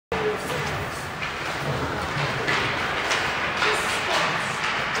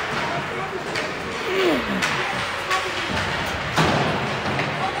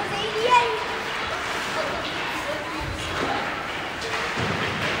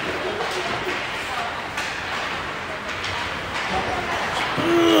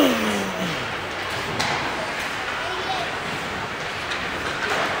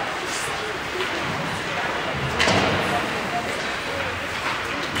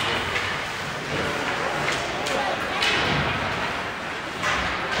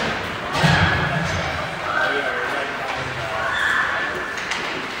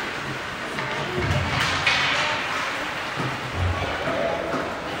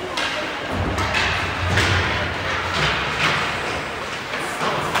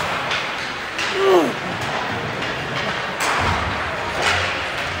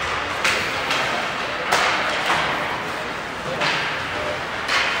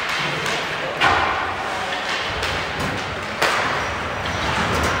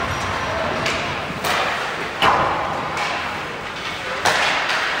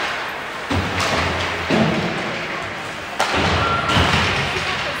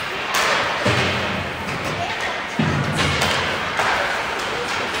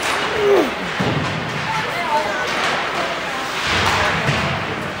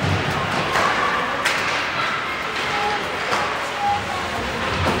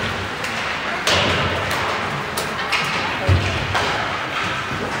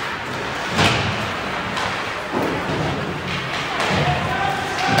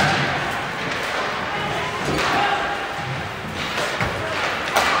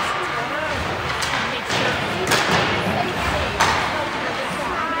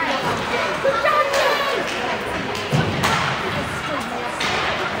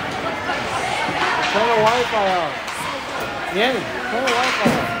Yanni, turn the Wi-Fi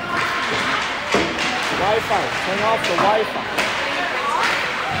off. Wi-Fi. Turn off the Wi-Fi.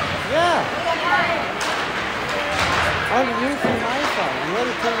 Yeah. I'm using Wi-Fi. You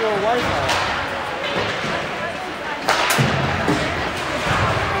gotta turn your Wi-Fi off.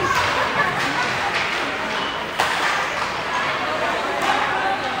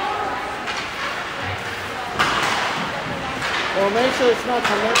 Or make sure it's not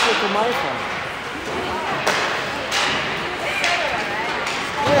connected to my phone.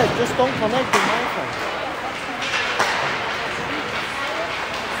 Yeah, just don't connect to my phone.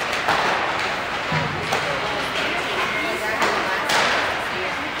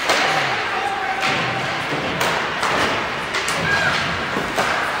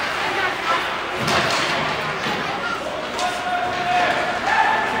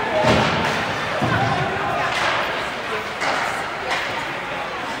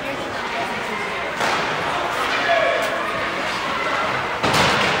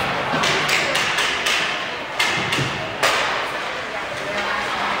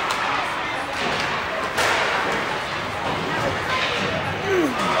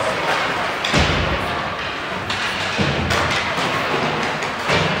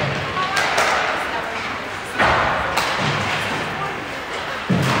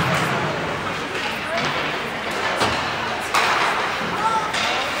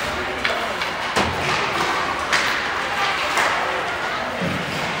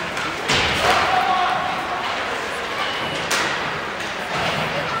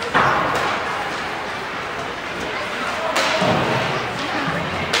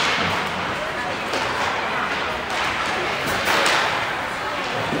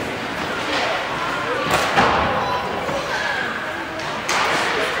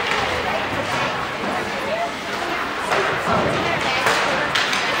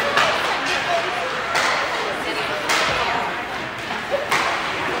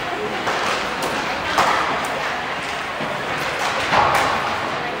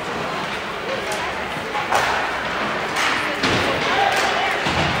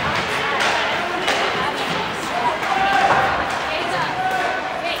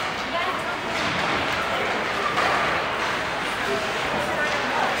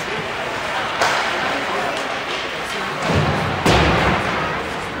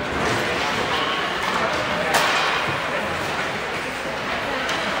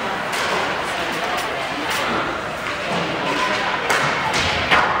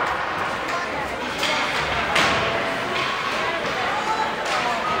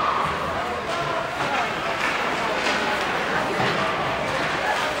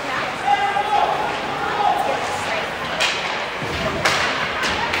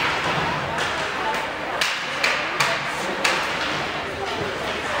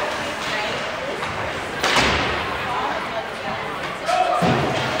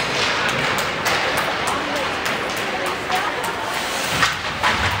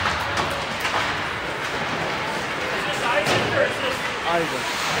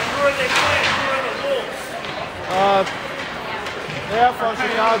 Who are they playing? Who are the Wolves? They're from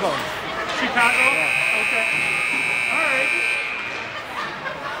Chicago. Chicago? Yeah. Okay. All right.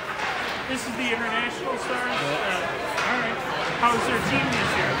 This is the International Stars? Yeah. All right. How's their team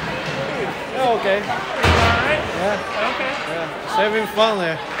this year? Yeah, okay. All right? Yeah. Okay. Yeah. It's having fun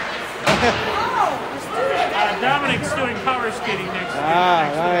there. Dominic's doing power skating next week.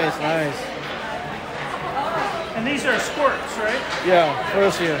 Nice, nice. And these are squirts, right? Yeah,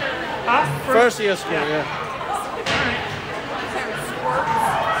 first year. Huh? First year school, yeah.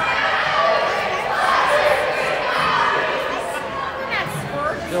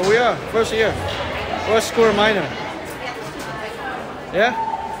 Yeah, we are. First year. First school minor. Yeah?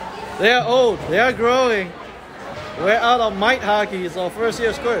 They are old. They are growing. We're out of mite hockey, so first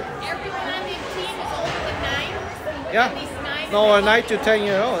year school. Everyone on the team is older than 9? Yeah. No, 9 to 10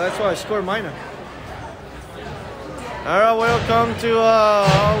 years old. That's why I scored minor. Alright, welcome to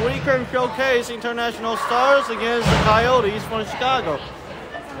our weekend showcase International Stars against the Coyotes from Chicago.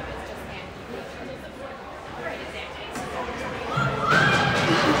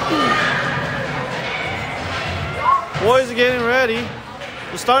 Boys are getting ready.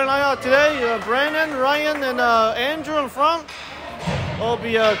 The starting lineup today, Brandon, Ryan, and Andrew in front. Will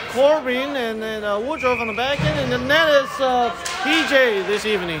be Corbin and then Woodruff on the back end. And the net is PJ this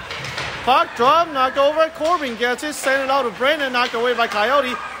evening. Puck drop, knocked over. Corbin gets it, sent it out to Brandon, knocked away by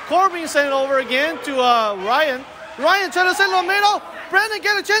Coyote. Corbin sent it over again to Ryan. Ryan trying to send it to the middle. Brandon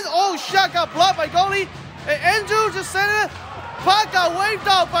get a chance. Oh, shot got blocked by goalie. And Andrew just sent it. Puck got waved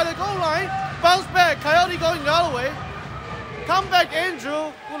out by the goal line. Bounce back. Coyote going the other way. Come back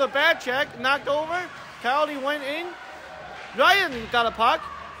Andrew with a bad check. Knocked over. Coyote went in. Ryan got a puck.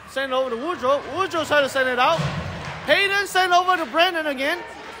 Send it over to Woodrow. Woodrow trying to send it out. Peyton send over to Brandon again.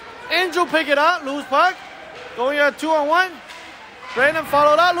 Andrew pick it up. Loose puck. Going at 2-on-1. Brandon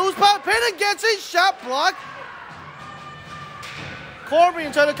followed up. Loose puck. Peyton gets it. Shot blocked.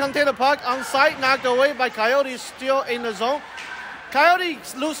 Corbin trying to contain the puck. On site. Knocked away by Coyotes. Still in the zone.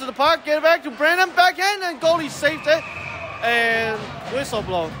 Coyotes loses the puck. Get it back to Brandon. Backhand. And goalie saved it. And whistle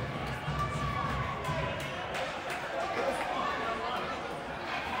blow.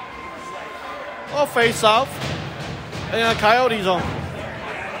 Or face off in a Coyote zone.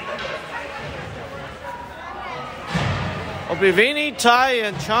 It'll be Vinny, Ty,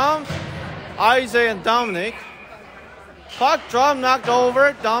 and Chum, Isaac, and Dominic. Puck drop knocked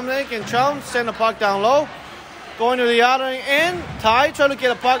over. Dominic and Chum send the puck down low. Going to the other end. Ty trying to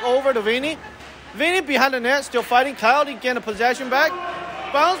get a puck over to Vinny. Vinny behind the net, still fighting. Coyote getting the possession back.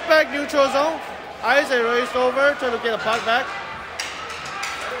 Bounce back neutral zone. Isaac raced over, trying to get a puck back.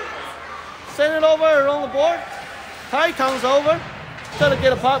 Send it over along the board. Ty comes over, trying to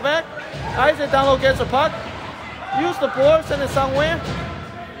get a puck back. Isaac down low gets a puck. Use the board, send it somewhere.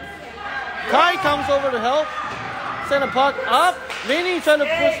 Ty comes over to help. Send the puck up. Vinny trying to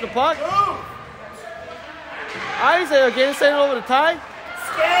push the puck. Isaac again, send it over to Ty.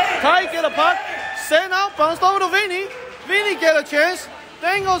 Ty get a puck. Send out, bounced over to Vinny. Vinny get a chance.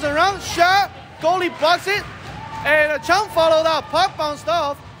 Then goes around, shot. Goalie blocks it. And a Chum followed up. Puck bounced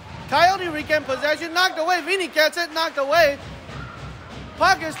off. Coyote regain possession, knocked away. Vinny gets it, knocked away.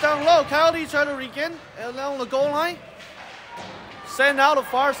 Puck is down low. Coyote trying to regain along the goal line. Send out the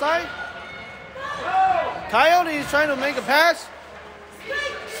far side. Coyote is trying to make a pass.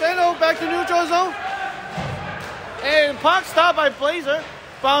 Send it back to neutral zone. And puck stopped by Blazer.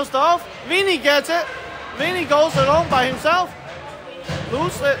 Bounced off. Vinny gets it. Vinny goes alone by himself.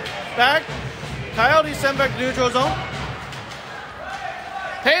 Loose it back. Coyote sent back to neutral zone.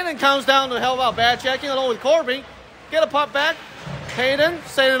 Payton comes down to help out bad checking along with Corbin. Get a puck back. Payton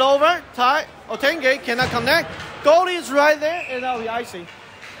send it over. Ty Otenge cannot connect. Goalie is right there, and that'll be icing.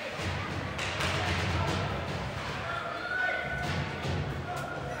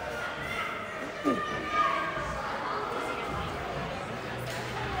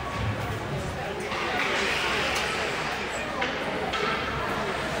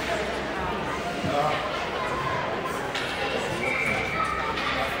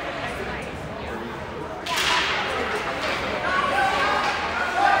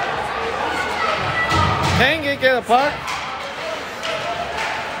 Tenge get a puck.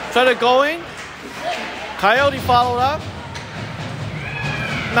 Try to go in. Coyote followed up.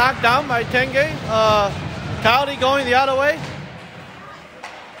 Knocked down by Tenge. Coyote going the other way.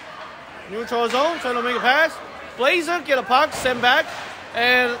 Neutral zone, trying to make a pass. Blazer get a puck, send back,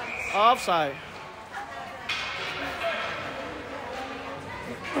 and offside.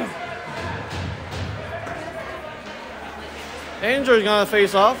 Andrew is gonna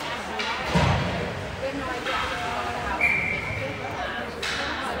face off.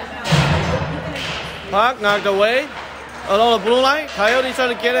 Puck knocked away along the blue line. Coyote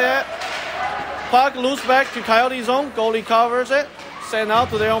trying to get it at. Puck loose back to Coyote zone. Goalie covers it. Send out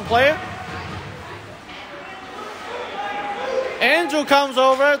to their own player. Andrew comes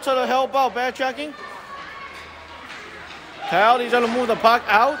over to the help out back checking. Coyote trying to move the puck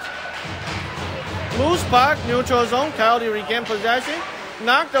out. Loose puck, neutral zone. Coyote regain possession.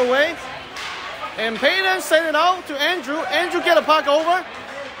 Knocked away. And Payton send it out to Andrew. Andrew get a puck over.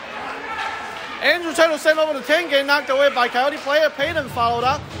 Andrew tried to send over to Tenge, knocked away by Coyote player. Payton followed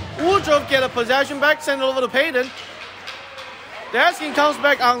up. Woodruff get a possession back, send it over to Payton. Daskin comes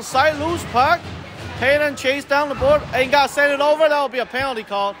back on side, loose puck. Payton chased down the board and got sent it over. That will be a penalty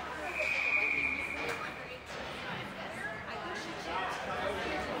call.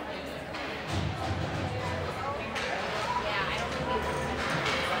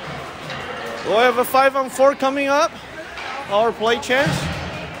 We'll have a 5-on-4 coming up. Our play chance.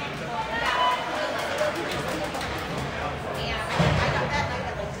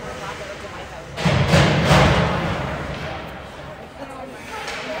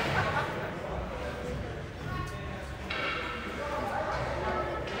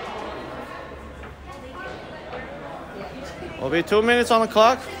 Will be 2 minutes on the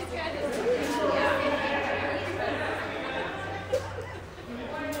clock.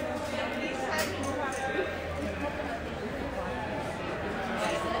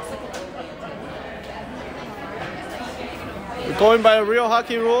 We're going by the real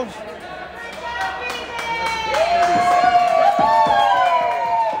hockey rules.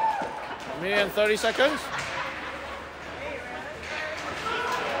 A minute and 30 seconds.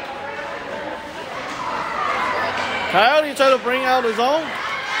 Coyote try to bring out his own.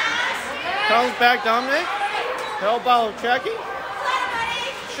 Comes back Dominic. Help out checking.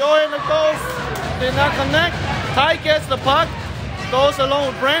 Showing the goal. Did not connect. Ty gets the puck. Goes along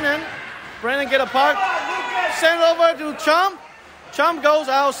with Brandon. Brandon get a puck. Send over to Chum. Chum goes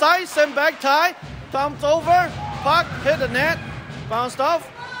outside. Send back Ty. Comes over. Puck hit the net. Bounced off.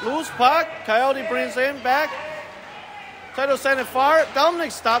 Loose puck. Coyote brings in back. Try to send it far.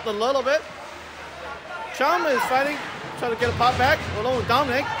 Dominic stopped a little bit. Chum is fighting. Try to get a puck back. Along with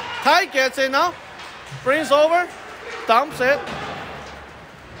Dominic. Ty gets it now. Brings over. Dumps it.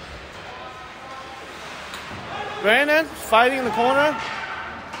 Brandon fighting in the corner.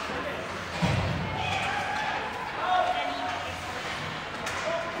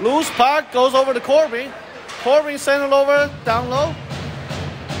 Loose puck goes over to Corbin. Corbin sent it over down low.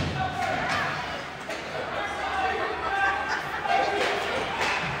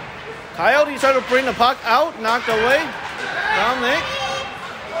 Coyote tried to bring the puck out, knocked away. Dominic.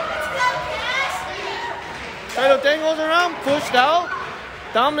 Try to dangles around, pushed out.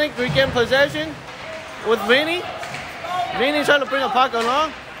 Dominic regained possession with Vinny. Vinny tried to bring the puck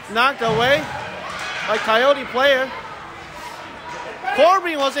along, knocked away by Coyote player.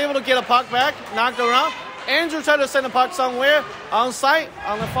 Corbin was able to get a puck back, knocked around. Andrew tried to send the puck somewhere on site,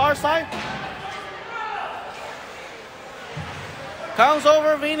 on the far side. Comes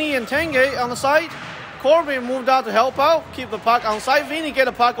over Vinny and Tenge on the side. Corbin moved out to help out, keep the puck on site. Vinny get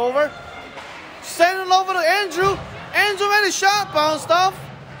the puck over. Send it over to Andrew. Andrew made a shot, bounced off.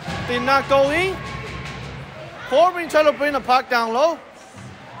 Did not go in. Corbin tried to bring the puck down low.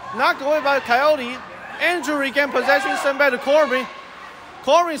 Knocked away by Coyote. Andrew regained possession, sent back to Corbin.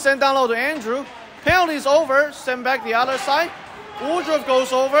 Corbin sent down low to Andrew. Penalty's over, sent back the other side. Woodruff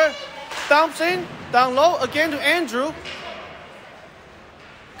goes over. Dumps in, down low, again to Andrew.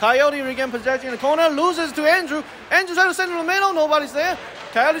 Coyote regained possession in the corner, loses to Andrew. Andrew trying to send it in the middle, nobody's there.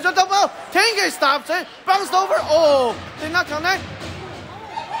 Coyote just up out. Tenge stops it, bounced over. Oh, did not connect.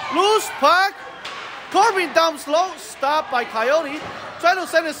 Loose puck. Corbin dumps low, stopped by Coyote. Try to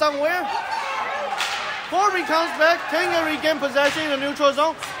send it somewhere. Corbin comes back. Tenge regained possession in the neutral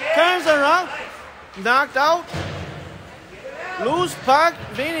zone. Turns around. Knocked out. Loose puck.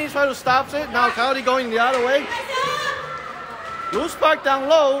 Vinny tries to stop it. Now Coyote going the other way. Loose puck down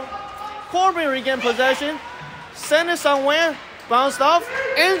low. Corbin regained possession. Send it somewhere. Bounced off.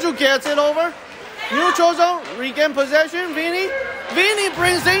 Andrew gets it over. Neutral zone. Regain possession. Vinny. Vinny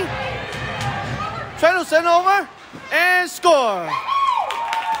brings in. Try to send over. And score.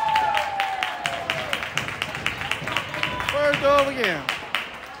 First goal of the game.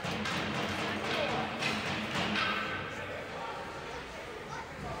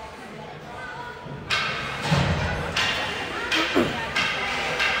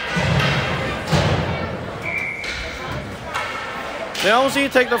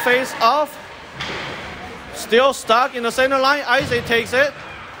 Leonzi take the face off. Still stuck in the center line. Isaac takes it.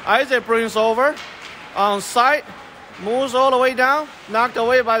 Isaac brings over. On site. Moves all the way down. Knocked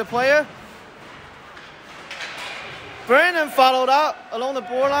away by the player. Brandon followed up along the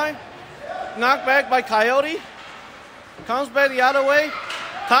borderline. Knocked back by Coyote. Comes back the other way.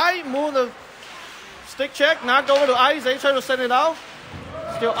 Ty moved the stick check. Knocked over to Isaac. Try to send it out.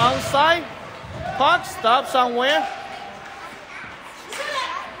 Still onside. Puck stopped somewhere.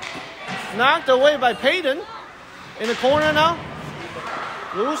 Knocked away by Payton. In the corner now.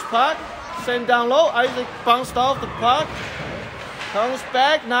 Loose puck. Sent down low. Isaac bounced off the puck. Comes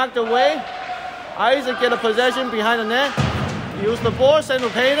back. Knocked away. Isaac get a possession behind the net. Use the board. Send to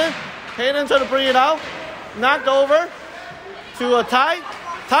Payton. Payton try to bring it out. Knocked over to a Ty.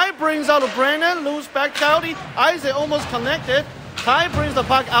 Ty brings out to Brandon. Loose back Coyote. Isaac almost connected. Ty brings the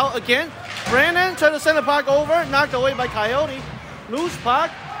puck out again. Brandon try to send the puck over. Knocked away by Coyote. Loose puck.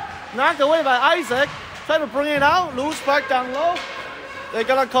 Knocked away by Isaac. Try to bring it out. Loose puck down low. They're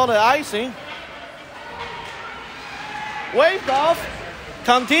gonna call it icing. Waved off.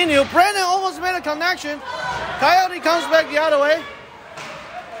 Continue. Brandon almost made a connection. Coyote comes back the other way.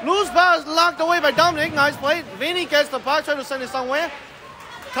 Loose puck is locked away by Dominic. Nice play. Vinny gets the puck. Try to send it somewhere.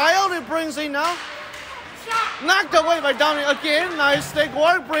 Coyote brings in now. Knocked away by Dominic again. Nice stick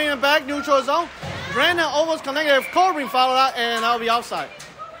work. Bring it back. Neutral zone. Brandon almost connected. If Corbin followed out, and that'll be offside.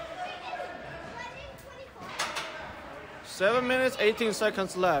 7 minutes, 18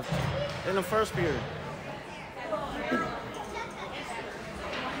 seconds left in the first period.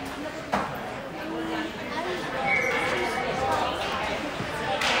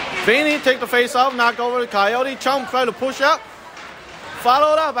 Vinny take the face off, knocked over to Coyote. Chum try to push up.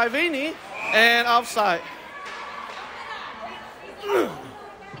 Followed up by Vinny and offside.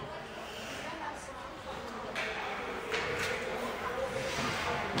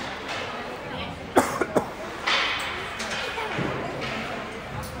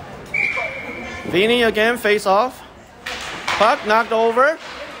 Vinny again, face off. Puck knocked over.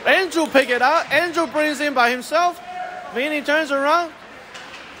 Andrew pick it out. Andrew brings in by himself. Vinny turns around.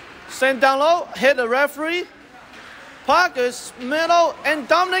 Send down low. Hit the referee. Puck is middle. And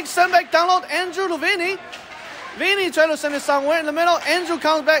Dominic send back down low. Andrew to Vinny. Vinny try to send it somewhere in the middle. Andrew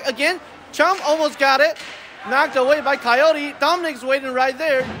comes back again. Chum almost got it. Knocked away by Coyote. Dominic's waiting right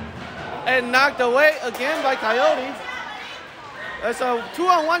there. And knocked away again by Coyote. That's a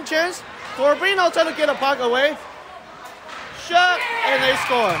 2-on-1 chance. Corbino try to get a puck away. Shot, and they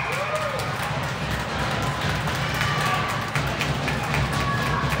score.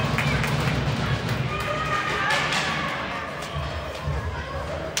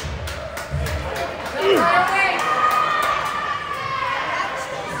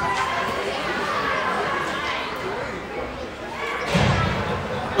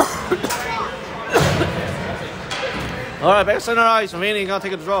 All right, back center ice. Vinny gonna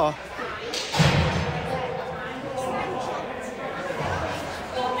take a draw.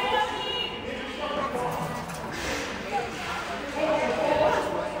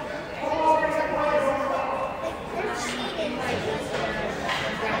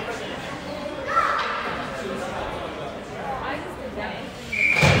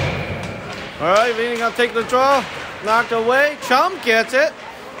 All right, Vinny gonna take the draw. Knocked away. Chum gets it.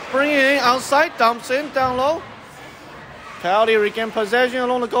 Bring it in outside. Dumps in down low. Coyote regain possession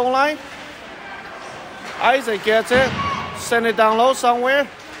along the goal line. Isaac gets it. Send it down low somewhere.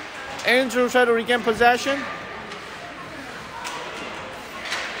 Andrew try to regain possession.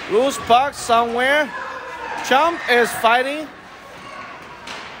 Loose puck somewhere. Chum is fighting.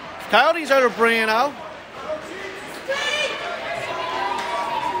 Coyotes try to bring it out.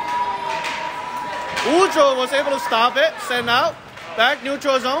 Woodrow was able to stop it. Send out. Back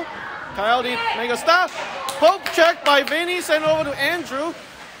neutral zone. Coyote make a stop. Poke check by Vinny. Send over to Andrew.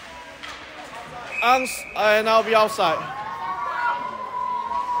 And I'll be outside.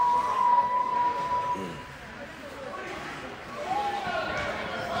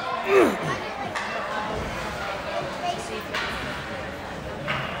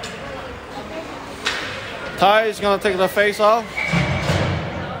 Ty is going to take the face off.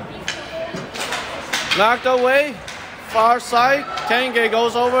 Knocked away. Far side. Tenge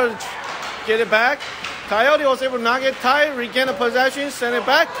goes over. Get it back. Coyote was able to knock it tight. Regain the possession. Send it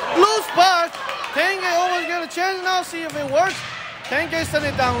back. Loose puck. Tenge almost get a chance now. See if it works. Tenge send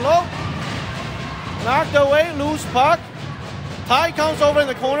it down low. Knocked away. Loose puck. Ty comes over in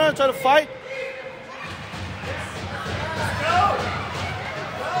the corner. Try to fight.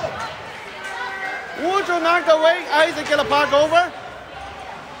 Woodrow knocked away. Isaac get a puck over.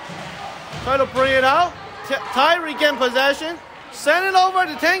 Try to bring it out. Ty regain possession. Send it over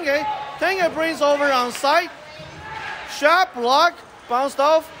to Tenge. Tenge brings over on side. Shot block. Bounced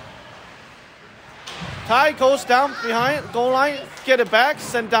off. Ty goes down behind goal line. Get it back.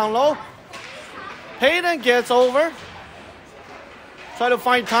 Send down low. Hayden gets over. Try to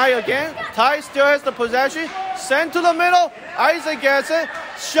find Ty again. Ty still has the possession. Send to the middle. Isaac gets it.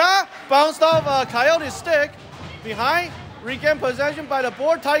 Shot. Bounced off Coyote's stick. Behind. Regain possession by the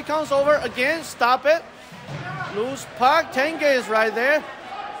board. Ty comes over again. Stop it. Loose puck. Tenge is right there.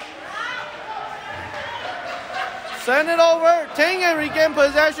 Send it over. Tenge regain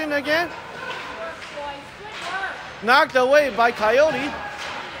possession again. Knocked away by Coyote.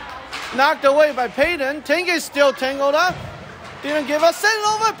 Knocked away by Payton. Tenge is still tangled up. Didn't give us. Send it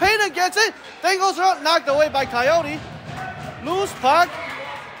over. Payton gets it. Then goes around. Knocked away by Coyote. Loose puck.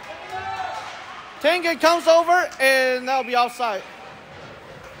 Tenge comes over and that'll be outside.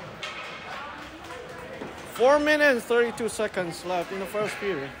 4 minutes and 32 seconds left in the first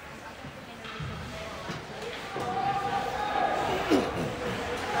period.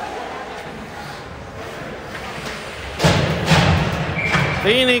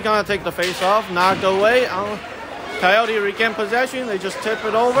 Vinny gonna take the face off, knocked away. Coyote regain possession, they just tip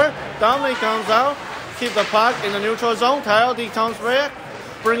it over. Dominic comes out, keep the puck in the neutral zone. Coyote comes back,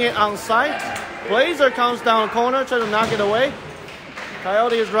 bring it on side. Blazer comes down corner, try to knock it away.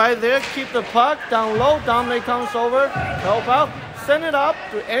 Coyote is right there, keep the puck down low. Dominic comes over, help out, send it up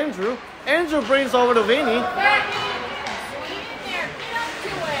to Andrew. Andrew brings over to Vinny.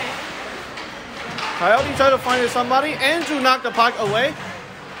 Coyote try to find somebody. Andrew knocked the puck away.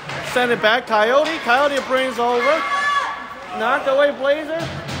 Send it back. Coyote. Coyote brings over. Knocked away Blazer.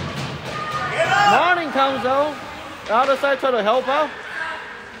 Martin comes out. The other side try to help out.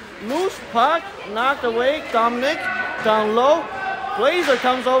 Loose puck. Knocked away. Dominic. Down low. Blazer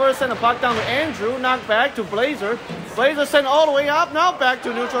comes over. Send the puck down to Andrew. Knocked back to Blazer. Blazer sent all the way up. Now back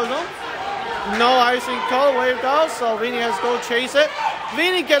to neutral zone. No icing call. Waved out. So Vinny has to go chase it.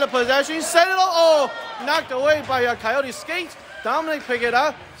 Vinny get a possession, send it low. Oh, knocked away by Coyote skates. Dominic pick it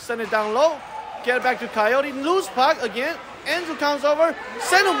up, send it down low. Get it back to Coyote, loose puck again. Andrew comes over,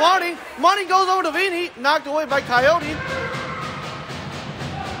 send to Martin. Martin goes over to Vinny, knocked away by Coyote.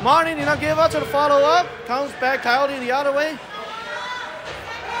 Martin did not give up to the follow-up. Comes back, Coyote the other way.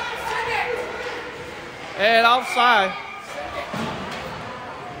 And offside.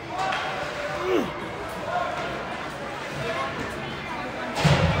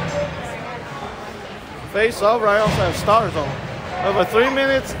 Face off right outside Star Zone. Over 3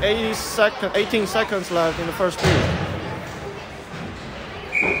 minutes, 18 seconds left in the first period.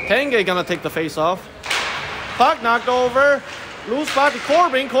 Tenge gonna take the face off. Puck knocked over. Loose puck to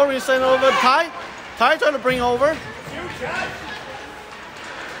Corbin. Corbin sent over to Ty. Ty trying to bring over.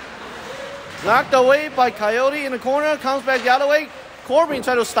 Knocked away by Coyote in the corner. Comes back the other way. Corbin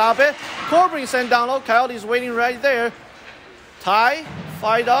trying to stop it. Corbin sent down low. Coyote's waiting right there. Ty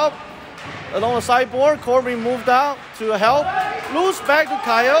fight up along the sideboard. Corbin moved out to help. Loose back to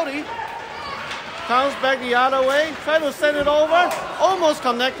Coyote. Comes back the other way. Try to send it over. Almost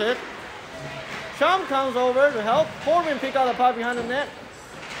connected. Chum comes over to help. Corbin pick out the puck behind the net.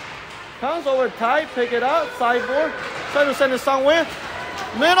 Comes over tight, pick it up, sideboard. Try to send it somewhere.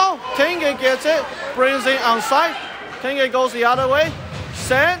 Middle, Tenge gets it, brings it onside. Tenge goes the other way.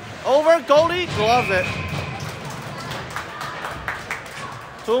 Send, over, goalie, gloves it.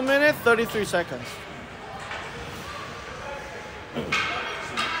 2 minutes, 33 seconds.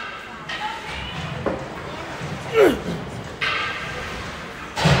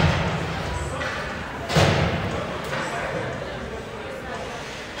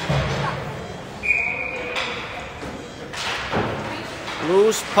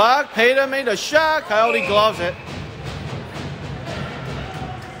 Loose puck, Payton made a shot, Coyote gloves it.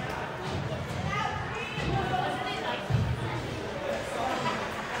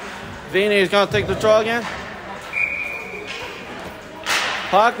 Vinny is going to take the draw again.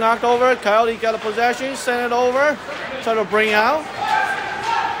 Puck knocked over, Coyote got a possession, send it over, try to bring out.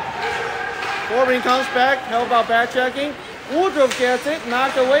 Corbin comes back, help out back checking. Woodruff gets it,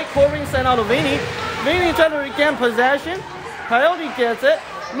 knocked away, Corbin sent out to Vinny. Vinny trying to regain possession. Coyote gets it,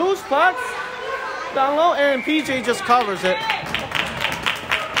 loose pucks, down low, and PJ just covers it.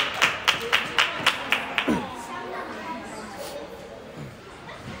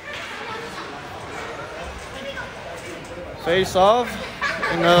 Face off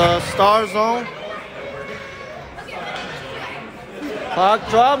in the Star Zone. Puck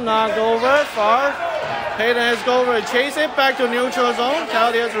drop, knocked over, far. Payton has to go over and chase it, back to neutral zone.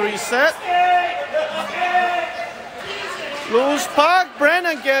 Coyote has to reset. Loose puck,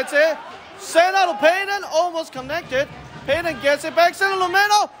 Brandon gets it. Send out to Payton, almost connected. Payton gets it back, send it to the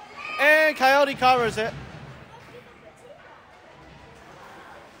middle, and Coyote covers it.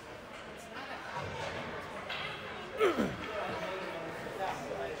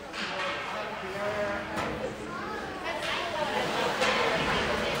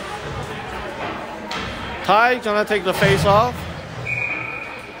 Ty gonna take the face off.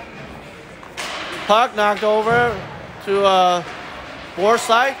 Puck knocked over to board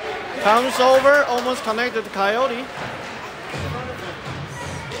side. Comes over, almost connected to Coyote.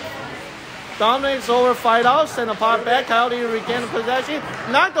 Dominates over, fight out, send a puck back. Coyote regain the possession.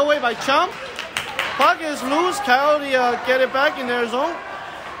 Knocked away by Chum. Puck is loose. Coyote get it back in their zone.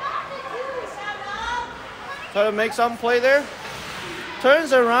 Try to make some play there.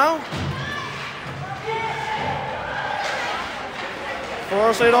 Turns around.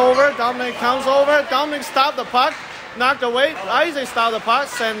 Force it over. Dominic comes over. Dominic stopped the puck. Knocked away. Isaac stopped the puck.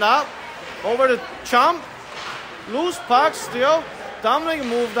 Send up. Over to Chum. Loose puck still. Dominic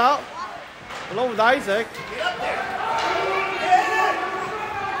moved out. Along with Isaac.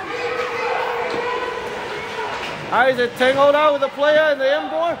 Isaac tangled out with the player in the end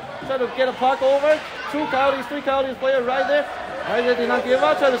board. Try to get a puck over. 2 Coyotes, 3 Coyotes players right there. Isaac did not give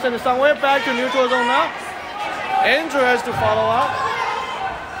up. Try to send it somewhere. Back to neutral zone now. Andrew has to follow up.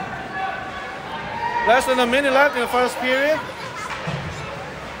 Less than a minute left in the first period.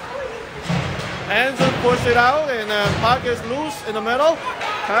 Andrew pushed it out and puck is loose in the middle.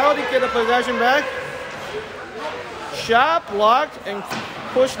 Coyote get the possession back. Shot blocked and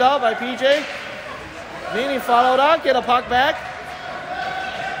pushed out by PJ. Vinny followed out, get a puck back.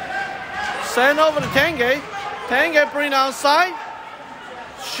 Send over to Tenge. Tenge bring outside.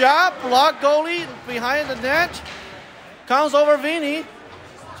 Shot blocked, goalie behind the net. Comes over Vinny.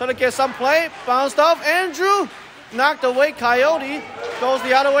 Trying to get some play. Bounced off. Andrew knocked away. Coyote goes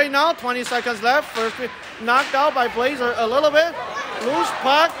the other way now. 20 seconds left. First knocked out by Blazer a little bit. Loose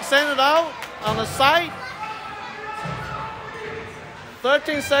puck. Send it out on the side.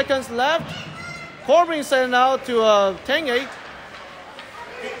 13 seconds left. Corbin sent out to Tenge.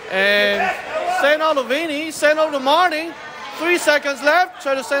 And send out to Vinny. Send over to Martin. 3 seconds left.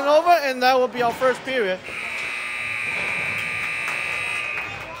 Try to send over, and that will be our first period.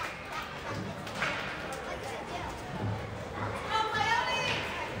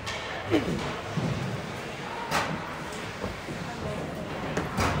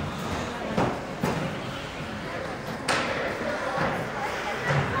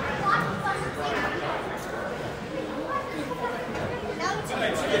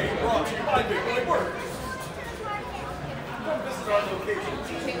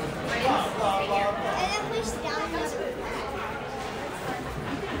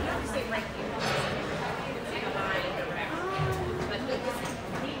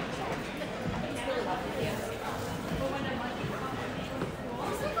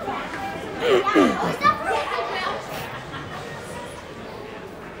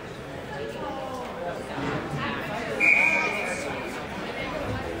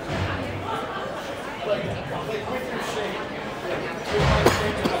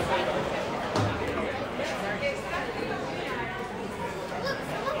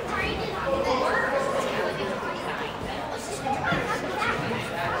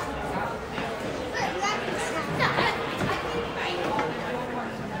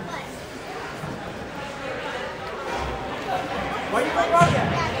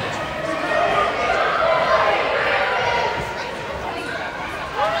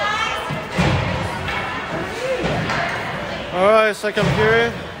 Alright, second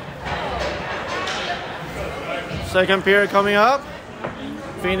period. Second period coming up.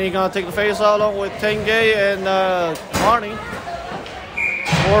 Vinny gonna take the face out along with Tenge and Marnie.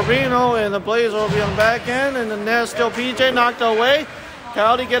 Corbino and the Blazer will be on the back end, and the net still PJ knocked away.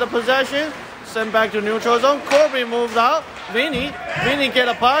 Coyote get a possession, sent back to neutral zone. Corbin moved out. Vinny get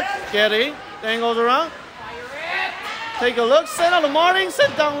a puck, get in, then goes around. Take a look, send out to Martin,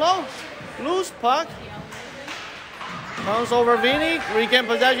 sit down low. Loose puck. Comes over Vinny, regain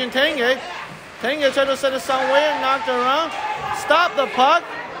possession Tenge. Tenge tried to send it somewhere, knocked it around. Stop the puck.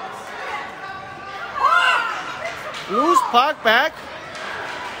 Loose puck back.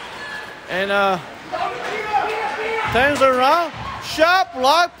 And turns around. Shot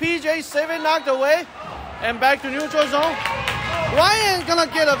block. PJ saving, knocked away. And back to neutral zone. Ryan gonna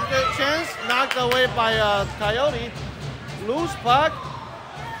get a chance. Knocked away by Coyote. Loose puck.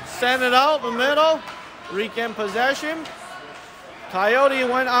 Send it out the middle. Regain possession. Coyote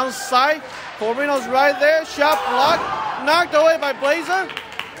went outside. Corbino's right there. Shot blocked. Knocked away by Blazer.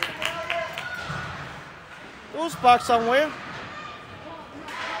 Loose puck somewhere.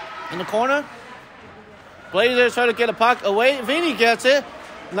 In the corner. Blazer trying to get a puck away. Vinny gets it.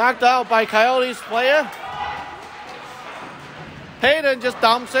 Knocked out by Coyotes player. Payton just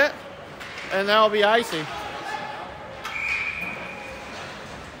dumps it. And that'll be icy.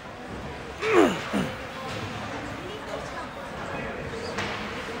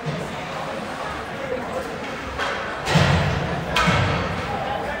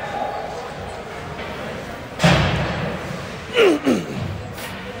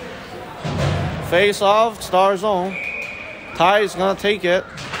 Face off, star zone. Ty is gonna take it.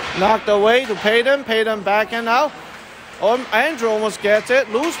 Knocked away to Payton. Payton back and out. Andrew almost gets it.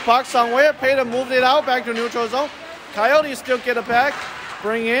 Loose puck somewhere. Payton moved it out back to neutral zone. Coyotes still get it back.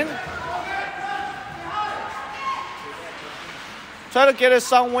 Bring in. Try to get it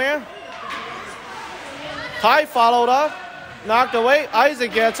somewhere. Ty followed up. Knocked away.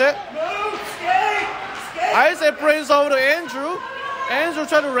 Isaac gets it. Isaac brings over to Andrew. Andrew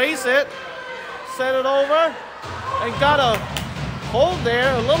tried to race it. Set it over. And got a hold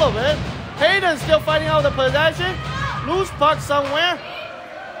there a little bit. Payton still fighting out the possession. Loose puck somewhere.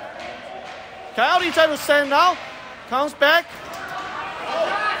 Coyote tried to send out. Comes back.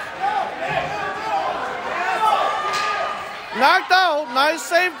 Knocked out. Nice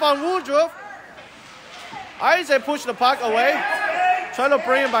save from Woodruff. Isaac pushed the puck away. Tried to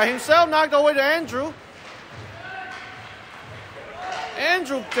bring it by himself. Knocked away to Andrew.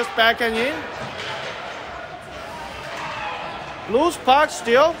 Andrew just backing in. Loose puck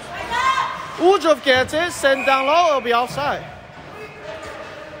still. Woodruff gets it. Sent down low. It'll be outside.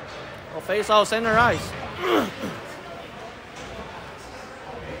 We'll face out center ice.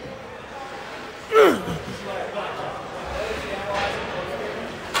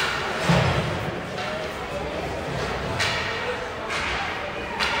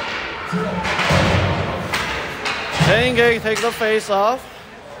 Tenge take the face off.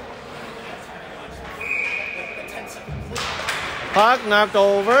 Puck knocked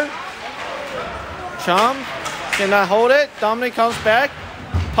over. Chum Cannot hold it. Dominic comes back.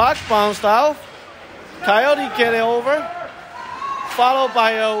 Puck bounced out. Coyote get it over. Followed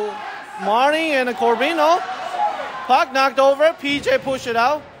by Marnie and Corbino. Puck knocked over. PJ pushed it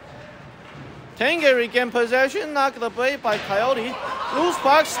out. Tanguay regain possession. Knocked away by Coyote. Loose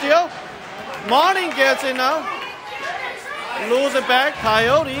puck still. Marnie gets it now. Lose it back.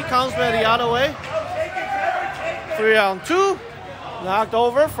 Coyote comes back the other way. 3-on-2. Knocked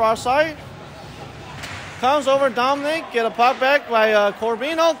over. Far side. Comes over Dominic. Get a puck back by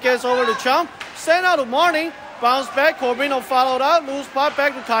Corbino. Gets over to Chum. Send out to Marnie. Bounce back. Corbino followed out. Loose puck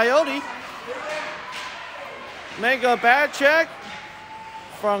back to Coyote. Make a bad check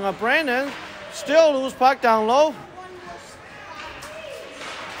from Brandon. Still loose puck down low.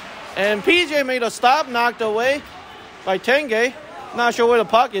 And PJ made a stop. Knocked away by Tanguay. Not sure where the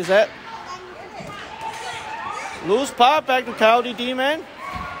puck is at. Loose puck back to Coyote D-man.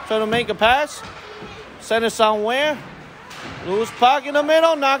 Trying to make a pass. Send it somewhere. Loose puck in the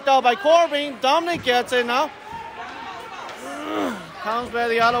middle. Knocked out by Corbin. Dominic gets it now. Comes back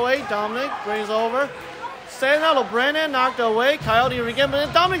the other way. Dominic brings over. Send out to Brandon. Knocked away. Coyote regain.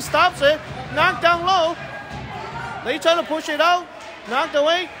 But Dominic stops it. Knocked down low. They try to push it out. Knocked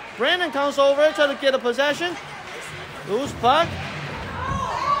away. Brandon comes over. Try to get a possession. Loose puck.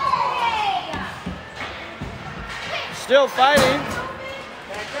 Still fighting.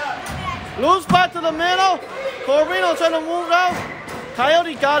 Loose puck to the middle. Corbino trying to move out.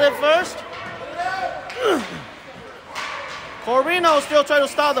 Coyote got it first. Corbino still trying to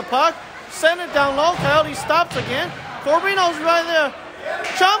stop the puck. Send it down low. Coyote stops again. Corbino's right there.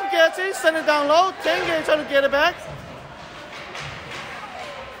 Chum gets it. Send it down low. Tanguay trying to get it back.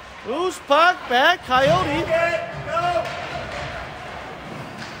 Loose puck back. Coyote.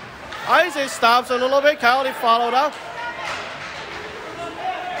 Isaac stops a little bit. Coyote followed up.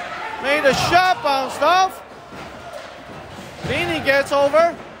 Made a shot, bounced off. Beanie gets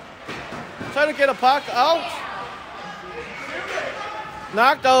over. Try to get a puck out.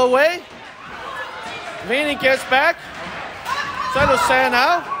 Knocked away. Beanie gets back. Try to send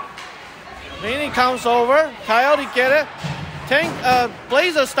out. Beanie comes over. Coyote get it.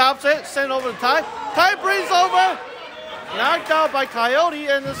 Blazer stops it. Send over to Ty. Ty brings over. Knocked out by Coyote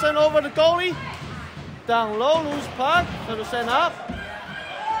and then sent over the goalie. Down low, loose puck. Try to send up.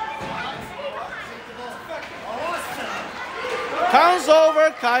 Comes over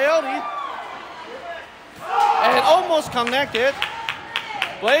Coyote. And almost connected.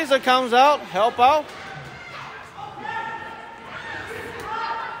 Blazer comes out. Help out.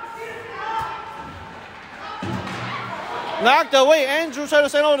 Knocked away. Andrew tried to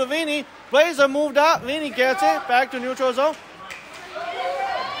send over to Vinny. Blazer moved up. Vinny gets it. Back to neutral zone.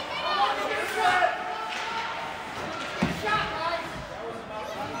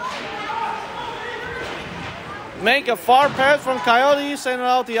 Make a far pass from Coyote. Send it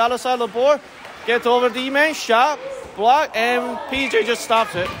out the other side of the board. Gets over D-man. Shot. Block. And PJ just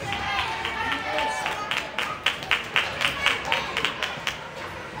stops it.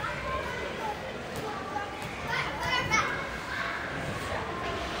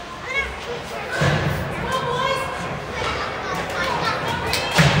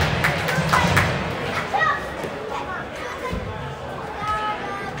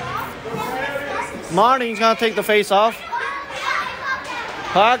 Martin's going to take the face off.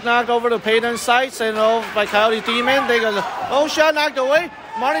 Puck knocked over to Peyton's side. Sent over by Coyote's D-man. They got a shot knocked away.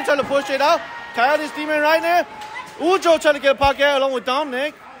 Martin trying to push it out. Coyote's D-man right there. Ujo trying to get a puck out along with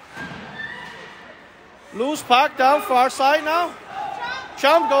Dominic. Loose puck down far side now.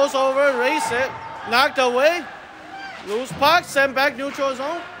 Chum goes over, race it. Knocked away. Loose puck, sent back neutral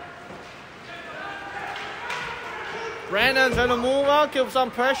zone. Brandon trying to move out, give some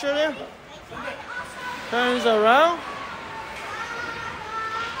pressure there. Turns around.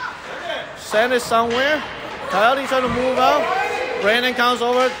 Send it somewhere. Coyote trying to move out. Brandon comes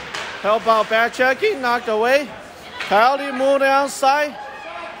over. Help out back checking. Knocked away. Coyote moved outside.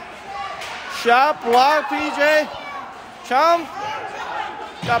 Shot block PJ. Chum.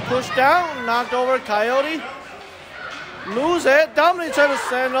 Got pushed down. Knocked over Coyote. Lose it. Dominic trying to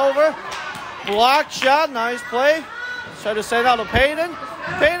send over. Block shot. Nice play. Try to send out to Peyton.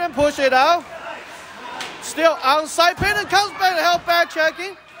 Peyton push it out. Still outside. Peyton comes back to help back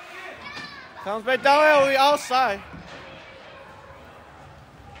checking. Comes back down there. We outside.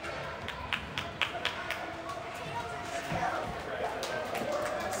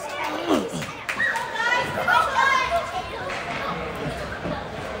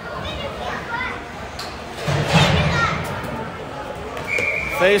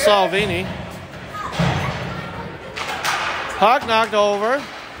 Face off Vinny. Puck knocked over.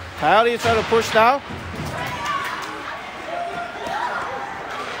 Coyote trying to push down.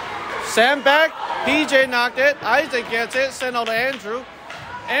 Send back. PJ knocked it. Isaac gets it. Send out to Andrew.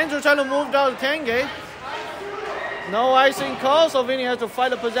 Andrew trying to move down to Tenge. No icing call, so Vinny has to fight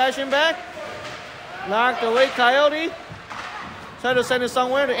the possession back. Knocked away Coyote. Try to send it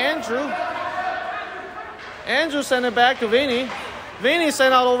somewhere to Andrew. Andrew sent it back to Vinny. Vinny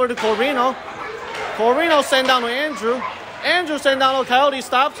sent out over to Corvino. Corvino sent down to Andrew. Andrew sent down to Coyote,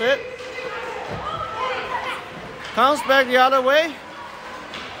 stops it. Comes back the other way.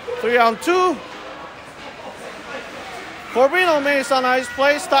 3-on-2. Corvino made some nice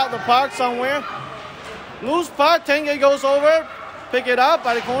play, stop the puck somewhere. Loose puck, Tenge goes over. Pick it up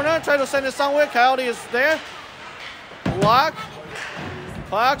by the corner, try to send it somewhere. Coyote is there. Block.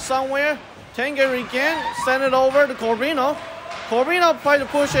 Puck somewhere. Tenge again, send it over to Corvino. Corvino tried to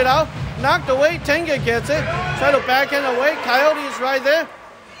push it out. Knocked away, Tenge gets it. Try to backhand away. Coyote is right there.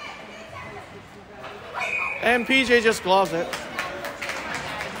 And PJ just gloves it.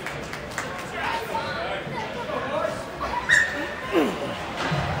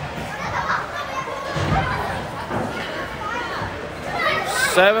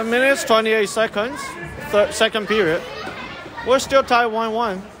 Seven minutes, 28 seconds. Second period. We're still tied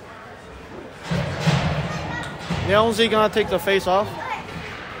 1-1. Leonzi gonna take the face off.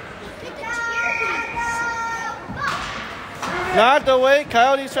 Knocked away.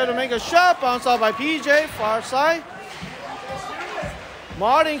 Coyotes try to make a shot. Bounce out by PJ. Far side.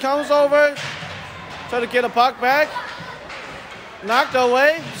 Martin comes over. Try to get a puck back. Knocked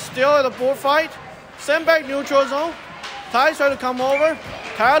away. Still at a bullfight. Send back neutral zone. Ty try to come over.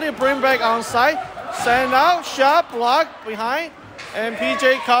 Coyote bring back on side. Send out. Shot. Block behind. And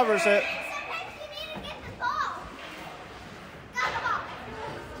PJ covers it.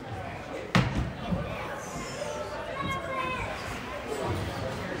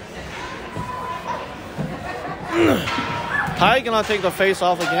 Ty gonna take the face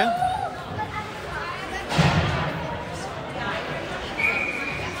off again.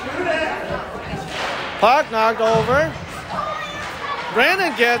 Puck knocked over.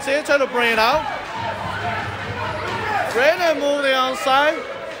 Brandon gets it, try to bring it out. Brandon moves the outside,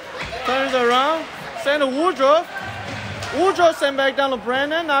 turns around, send to Woodruff. Woodruff sent back down to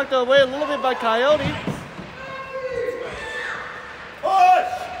Brandon, knocked away a little bit by Coyote.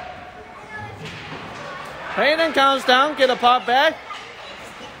 Hayden comes down, get a pop back.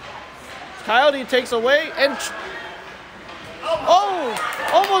 Coyote takes away and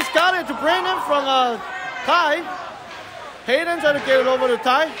almost got it to Brandon from Ty. Hayden trying to get it over to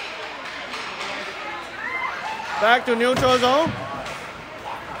Ty. Back to neutral zone.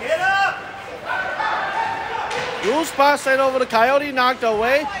 Get up! Loose pass sent over to Coyote, knocked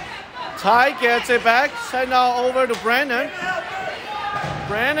away. Ty gets it back, sent out over to Brandon.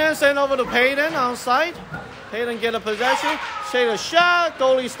 Brandon sent over to Payton on side. Payton get a possession, shade a shot,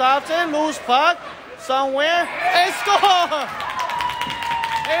 goalie stops it, loose puck somewhere, and score!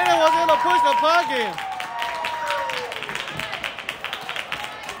 Payton was able to push the puck in.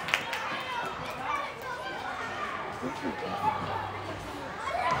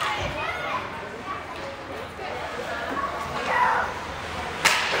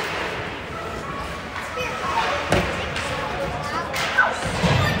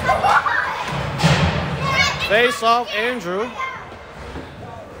 Face off Andrew.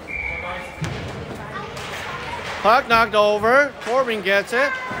 Puck knocked over. Corbin gets it.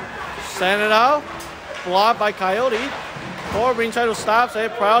 Send it out. Blocked by Coyote. Corbin tries to stop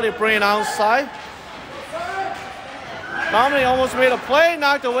it. Proudly bring it outside. Dominic almost made a play.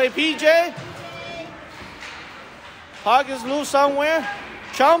 Knocked away PJ. Puck is loose somewhere.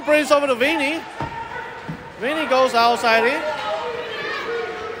 Chum brings over to Vinny. Vinny goes outside in.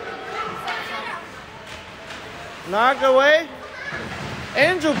 Knocked away.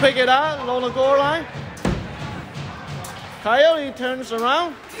 Andrew pick it out along the goal line. Coyote turns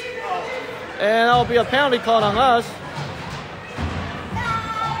around. And that'll be a penalty called on us.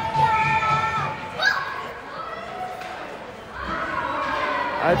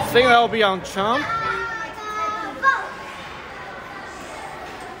 I think that'll be on Chum.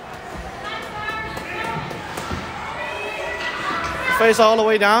 Face all the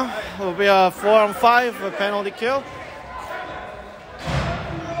way down. It'll be a 4-on-5, a penalty kill.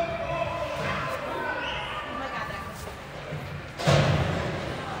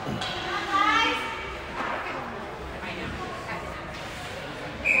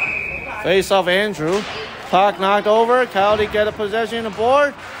 Face off Andrew. Puck knocked over. Coyote get a possession of the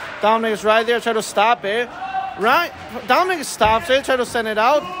board. Dominic's right there, try to stop it. Right, Dominic stops it, try to send it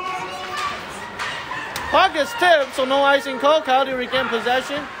out. Puck is tipped, so no icing call. Coyote regain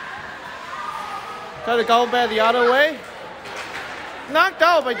possession. Try to go back the other way. knocked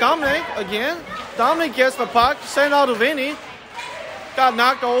out by Dominic again. Dominic gets the puck, sent out to Vinny. Got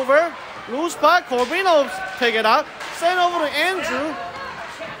knocked over. Loose puck, Corbino take it out. Sent over to Andrew.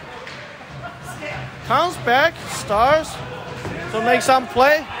 Comes back, Stars to make some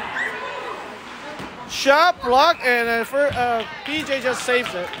play. Shot, block, and PJ just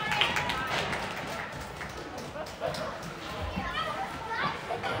saves it.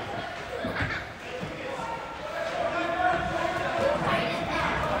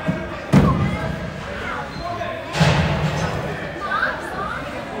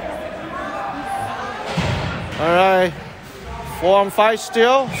 All right, 4-on-5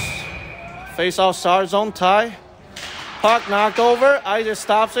 still. Face off Stars zone tie. Puck knocked over. Isaac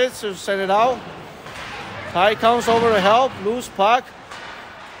stops it to send it out. Ty comes over to help. Loose puck.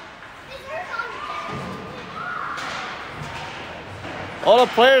 All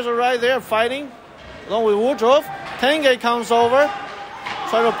the players are right there fighting, along with Woodruff. Tenge comes over.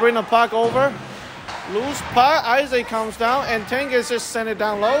 Try to bring the puck over. Loose puck. Isaac comes down, and Tenge just send it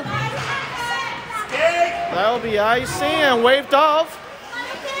down low. That'll be icing and waved off.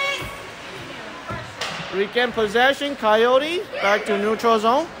 Regain possession. Coyote back to neutral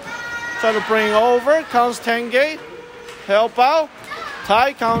zone. Try to bring over. Comes Tenge. Help out.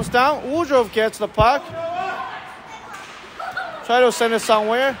 Ty comes down. Woodruff gets the puck. Try to send it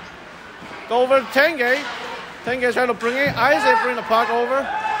somewhere. Go over to Tenge. Tenge trying to bring it. Isaac bring the puck over.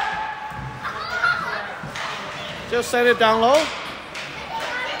 Just send it down low.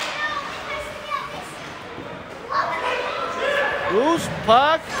 Loose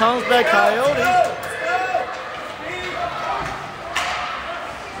puck, comes back Coyote.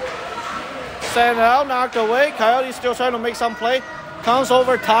 Send it out, knocked away. Coyote still trying to make some play. Comes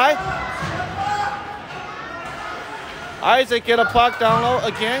over Ty. Isaac get a puck down low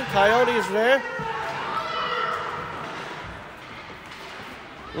again. Coyote is there.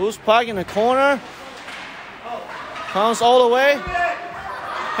 Loose puck in the corner. Comes all the way.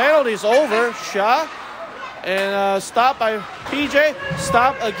 Penalty's over. Shot. And stop by PJ.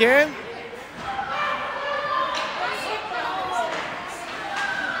 Stop again.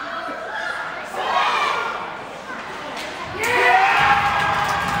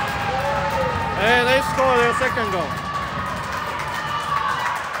 And they score their second goal.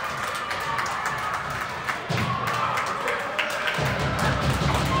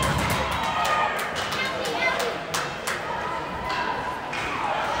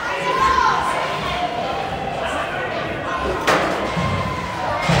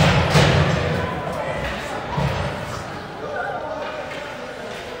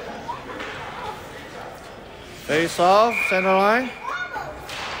 Face off, center line.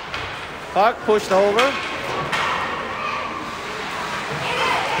 Puck pushed over.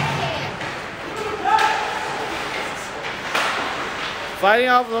 Fighting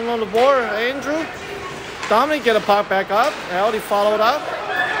off along the board, Andrew. Dominic get a puck back up. Already followed up.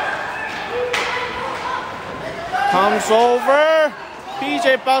 Comes over.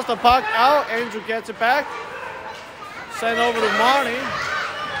 PJ bounced the puck out. Andrew gets it back. Sent over to Martin.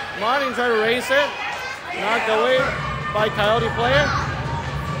 Martin tried to race it. Knocked away by Coyote player.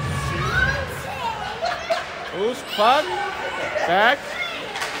 Loose puck. Back.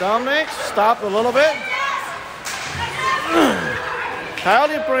 Dominic stopped a little bit.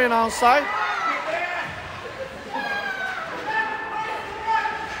 Coyote bring it onside.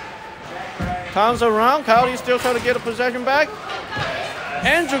 Comes around. Coyote still trying to get a possession back.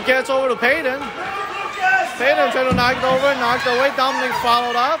 Andrew gets over to Payton. Payton trying to knock it over. Knocked away. Dominic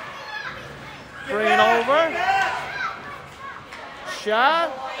followed up. Bring it over.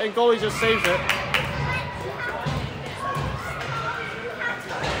 Shot. And goalie just saves it.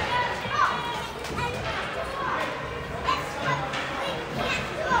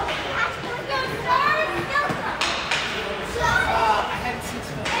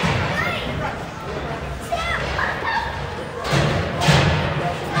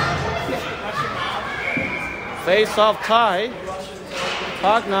 Face off tie.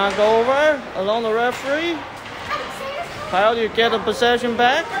 Puck knocked over along the referee. Coyote get the possession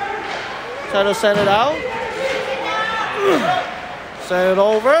back. Try to send it out. Send it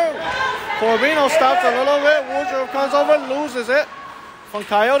over. Corbino stops a little bit. Woodruff comes over, loses it. From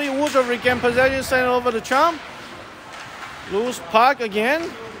Coyote, Woodruff regain possession, send it over to Chum. Loose puck again.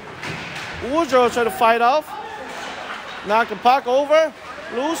 Woodruff try to fight off. Knock the puck over.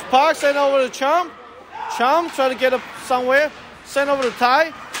 Loose puck, send it over to Chum. Chum try to get it somewhere. Send over to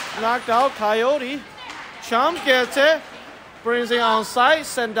Ty. Knocked out Coyote. Chum gets it. Brings it on side.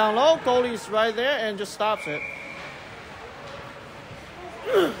 Send down low. Goalie's right there and just stops it.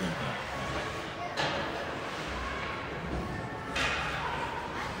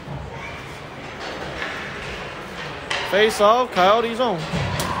 Face off, Coyote zone.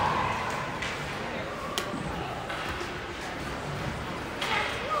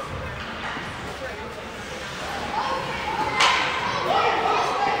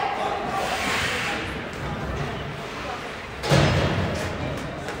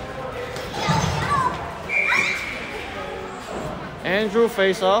 Andrew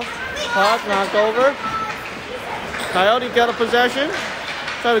face off. Puck knocked over. Coyote got a possession.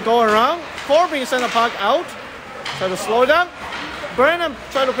 Try to go around. Corbin send the puck out. Try to slow down. Brandon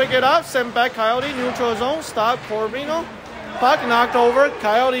try to pick it up. Send back Coyote. Neutral zone. Stop Corbino. Puck knocked over.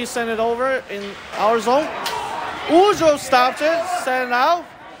 Coyote send it over in our zone. Ujo stops it. Send it out.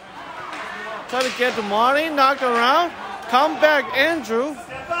 Try to get to Marty. Knocked around. Come back Andrew.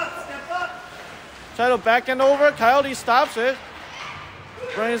 Try to backhand over. Coyote stops it.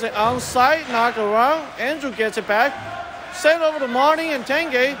 Brings it onside, knocked around. Andrew gets it back. Send over to Marty and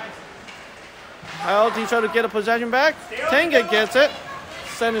Tanguay. Coyote try to get a possession back. Tanguay gets it.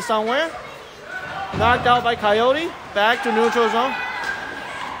 Send it somewhere. Knocked out by Coyote. Back to neutral zone.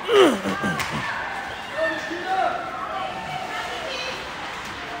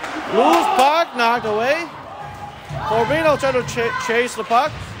 Loose puck, knocked away. Corbino try to chase the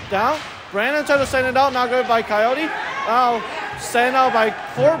puck down. Brandon try to send it out, knocked away by Coyote. Now sent out by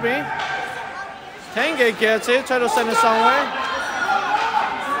Corbin. Tanguay gets it, try to send it somewhere.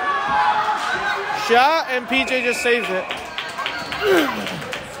 Shot, and PJ just saves it.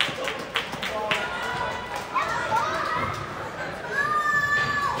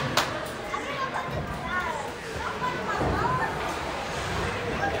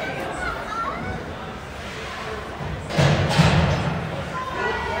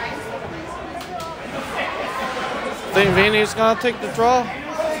 I think Vinny's gonna take the draw.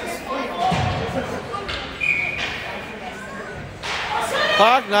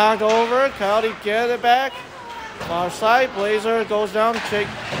 Puck knocked over. Coyote get it back. Far side. Blazer goes down.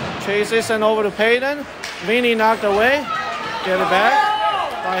 Chases and over to Payton. Vinny knocked away. Get it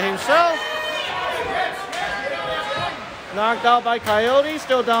back by himself. Knocked out by Coyote.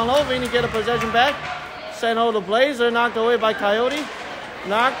 Still down low. Vinny get a possession back. Sent over to Blazer. Knocked away by Coyote.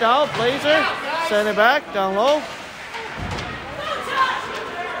 Knocked out. Blazer. Send it back. Down low.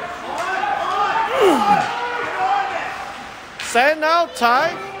 Send out,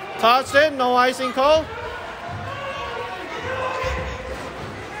 tie. Touched it, no icing call.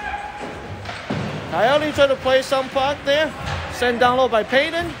 Coyote tried to play some puck there. Sent down low by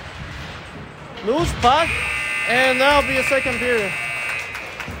Payton. Loose puck. And that'll be a second period.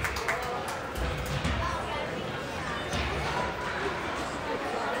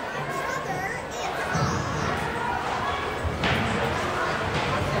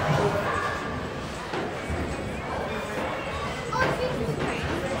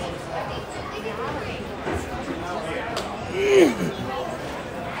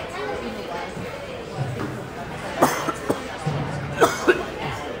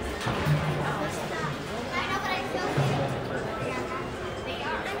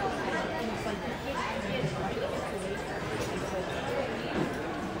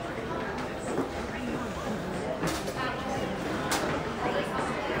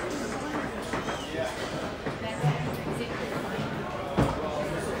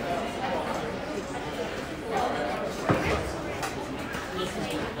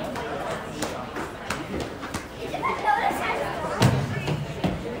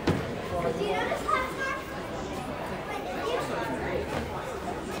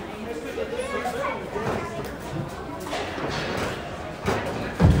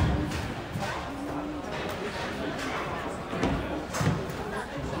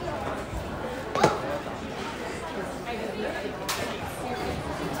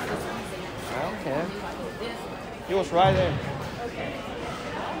 He was right there.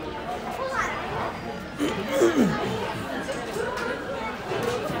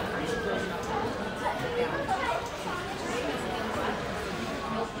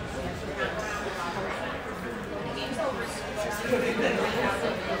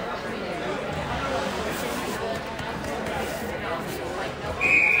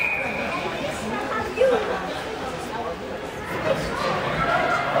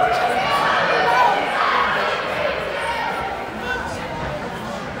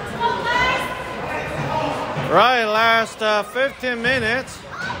 Right, last 15 minutes.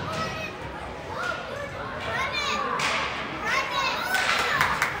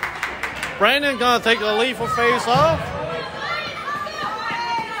 Brandon gonna take the lead for face off.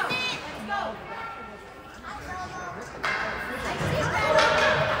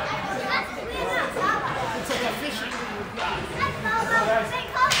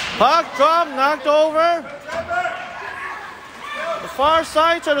 Puck drop, knocked over. Far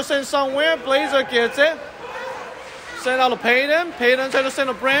side, try to send somewhere. Blazer gets it. Send out to Peyton. Peyton try to send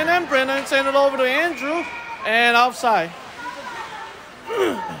to Brandon. Brandon send it over to Andrew. And offside.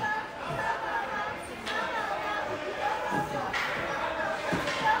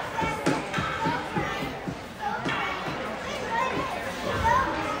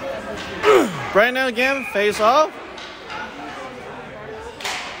 Brandon again, face off.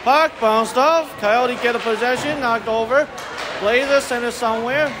 Puck bounced off. Coyote get a possession, knocked over. Blazer send it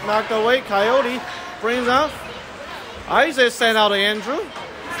somewhere, knocked away. Coyote brings up. Isaac sent out to Andrew.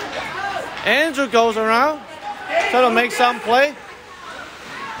 Andrew goes around, try to make some play.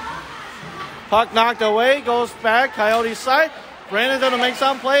 Puck knocked away, goes back, Coyote side. Brandon trying to make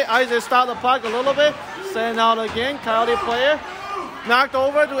some play. Isaac stop the puck a little bit, send out again. Coyote player knocked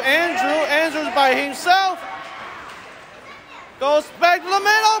over to Andrew. Andrew's by himself. Goes back to the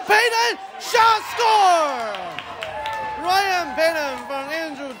middle. Peyton, shot, score! Ryan Peyton from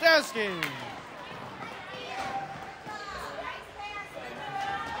Andrew Deskin.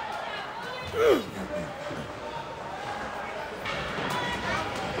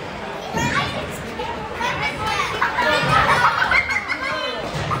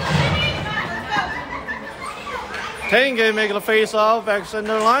 Tenge making a face off, back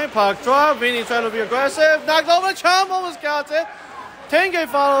center line, puck drop. Vinny trying to be aggressive, knocked over. Chum almost got it. Tenge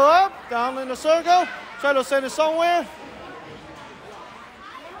follow up, down in the circle, try to send it somewhere.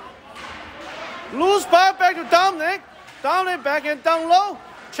 Loose puck back to Dominic. Dominic back in down low.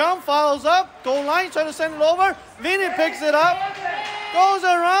 Chum follows up, goal line, trying to send it over. Vinny picks it up, goes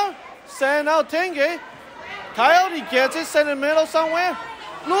around, send out Tenge. Coyote gets it, send it in the middle somewhere.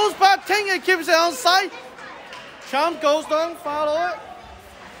 Loose puck, Tenge keeps it on side. Chum goes down, follow it.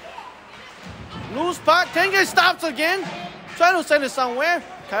 Loose puck, Tenge stops again. Trying to send it somewhere.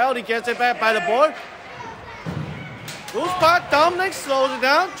 Coyote gets it back by the board. Loose puck, Dominic slows it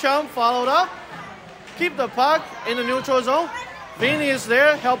down. Chum followed up. Keep the puck in the neutral zone. Vinny is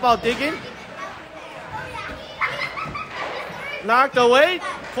there, help out digging. Knocked away.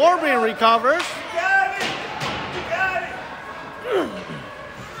 Corbin recovers.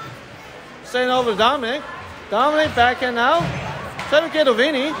 Send over to Dominic. Dominic backing out. Try to get to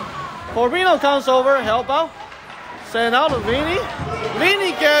Vinny. Corbino comes over, help out. Send out to Vinny.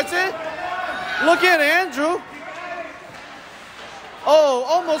 Vinny gets it. Look at Andrew. Oh,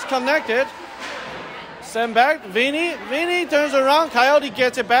 almost connected. Send back. Vinny. Vinny turns around. Coyote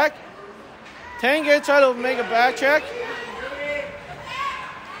gets it back. Tenge try to make a back check.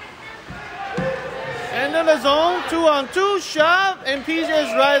 End of the zone. 2-on-2 shot. And PJ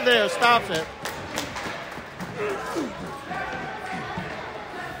is right there. Stops it.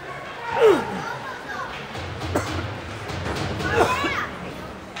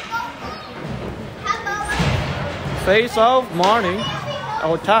 Face off, Martin,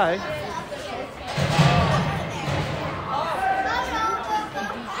 or Ty.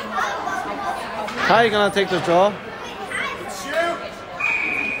 Ty gonna take the draw.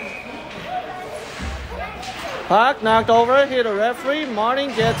 Puck knocked over, hit a referee. Martin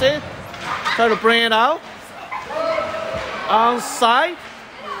gets it. Try to bring it out. Onside.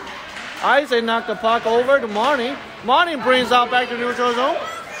 Isaac knocked the puck over to Martin. Martin brings out back to neutral zone.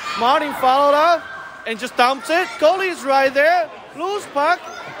 Martin followed up and just dumps it. Goalie's right there. Loose puck.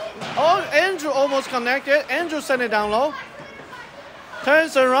 Oh, Andrew almost connected. Andrew sent it down low.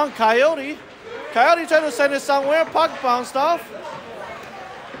 Turns around Coyote. Coyote tried to send it somewhere. Puck bounced off.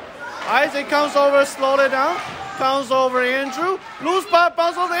 Isaac comes over, slowed it down. Comes over Andrew. Loose puck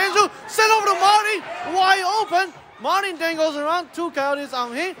bounces over Andrew. Sent over to Martin. Wide open. Martin then goes around. Two Coyotes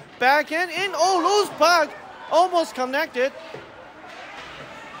on him. Backhand in. Oh, loose puck. Almost connected.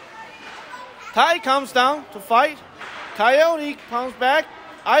 Ty comes down to fight. Coyote comes back.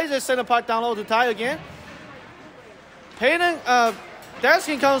 Isaac sent a puck down low to Ty again. Peyton,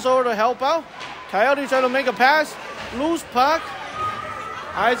 Deskin comes over to help out. Coyote trying to make a pass. Loose puck.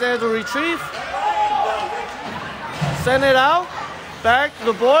 Isaac has to retrieve. Send it out. Back to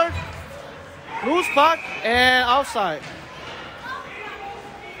the board. Loose puck and offside.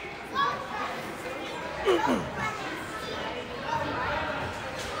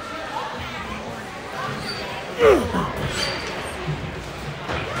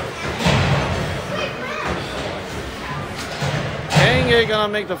 Tenge gonna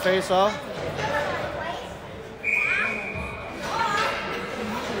make the face off.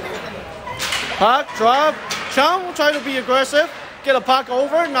 Puck drop. Chum will try to be aggressive. Get a puck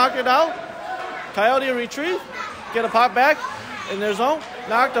over, knock it out. Coyote retrieve. Get a puck back in their zone.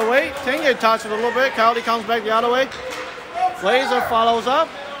 Knocked away. Tenge touched it a little bit. Coyote comes back the other way. Blazer follows up.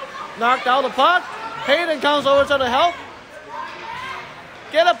 Knocked out the puck. Hayden comes over to the help.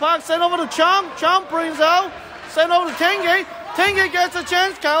 Get a puck, send over to Chomp. Chomp brings out, send over to Tenge. Tenge gets a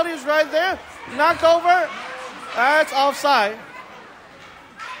chance. Coyote is right there. Knocked over. That's offside.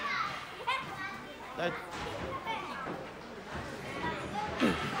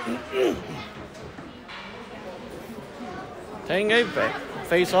 Tenge back.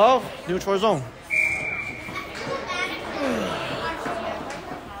 Face off. Neutral zone.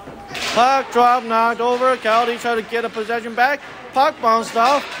 Puck drop, knocked over. Coyote try to get a possession back. Puck bounced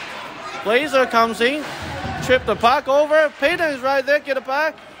off. Blazer comes in. Trip the puck over. Payton is right there. Get it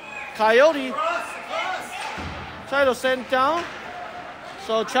back. Coyote try to send down.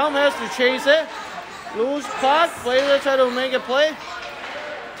 So Chum has to chase it. Lose puck. Blazer try to make a play.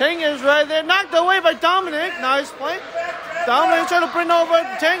 Tenge is right there. Knocked away by Dominic. Nice play. Dominic try to bring over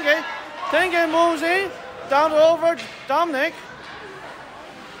Tenge. Tenge moves in. Down over Dominic.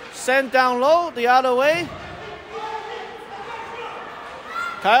 Sent down low, the other way.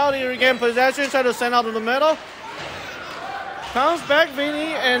 Coyote regain possession, try to send out to the middle. Comes back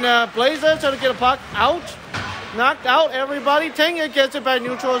Vinny and Blazer try to get a puck out. Knocked out everybody. Tenge gets it back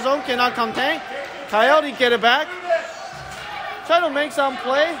neutral zone, cannot contain. Coyote get it back. Try to make some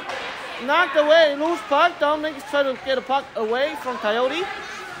play. Knocked away, loose puck. Dominic try to get a puck away from Coyote.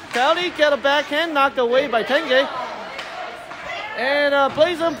 Coyote get a backhand, knocked away by Tenge. And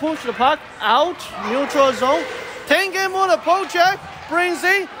Blazer push the puck out, neutral zone. Tenge with a poke check, brings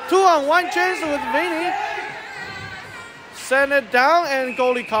in 2-on-1 chance with Vinny. Send it down and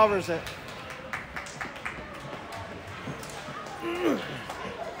goalie covers it.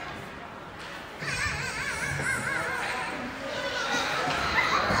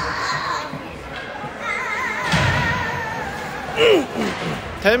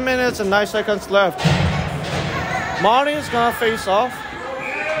 Ten minutes and 9 seconds left. Martin's gonna face off.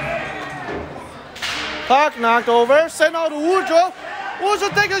 Puck knocked over. Send out to Woodrow. Woodrow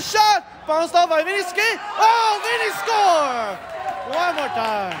take a shot. Bounced off by Vinny Ski. Oh, Vinny score! One more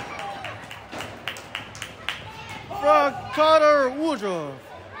time. From Carter Woodrow.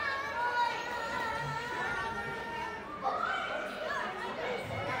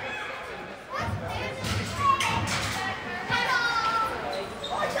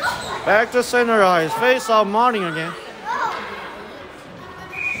 Back to center ice. Face off Martin again.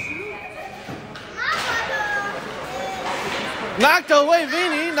 Knocked away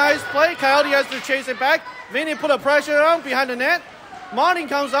Vinny. Nice play. Coyote has to chase it back. Vinny put a pressure on behind the net. Martin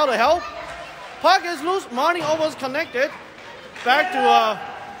comes out to help. Puck is loose. Martin almost connected. Back to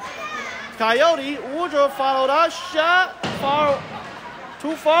Coyote. Woodrow followed us. Shot.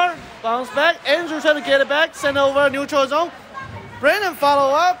 Too far. Bounce back. Andrew trying to get it back. Send over neutral zone. Brandon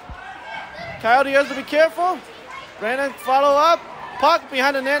follow up. Coyote has to be careful. Brandon follow up. Puck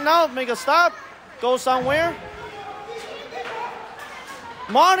behind the net now. Make a stop. Go somewhere.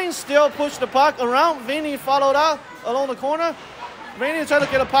 Martin still pushed the puck around. Vinny followed up along the corner. Vinny trying to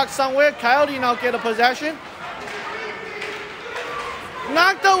get a puck somewhere. Coyote now get a possession.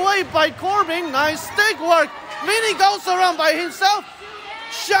 Knocked away by Corbin. Nice stick work. Vinny goes around by himself.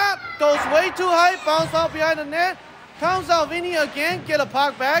 Shot goes way too high. Bounce out behind the net. Comes out Vinny again. Get a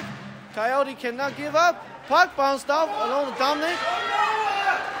puck back. Coyote cannot give up. Puck bounced off along the Dominic.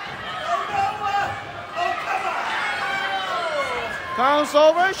 Comes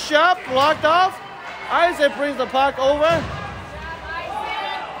over. Shot blocked off. Isaac brings the puck over.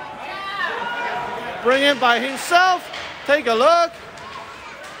 Bring it by himself. Take a look.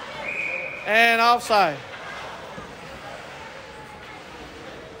 And offside.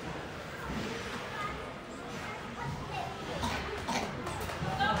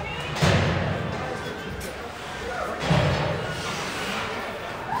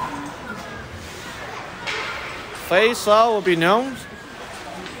 Face-off will be known.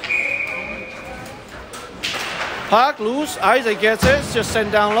 Puck loose. Isaac gets it. Just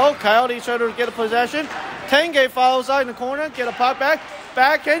sent down low. Coyote try to get a possession. Tenge follows out in the corner. Get a puck back.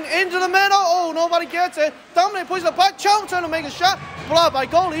 Backhand into the middle. Oh, nobody gets it. Dominic pushes the puck. Chum trying to make a shot. Blocked by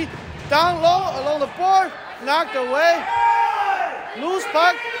goalie. Down low along the board. Knocked away. Loose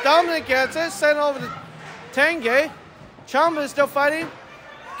puck. Dominic gets it. Sent over to Tenge. Chum is still fighting.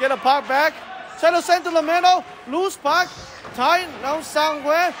 Get a puck back. Try to send to the middle. Loose puck. Tight. No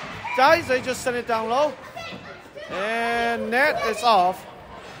somewhere. Dies. They just send it down low. And net is off.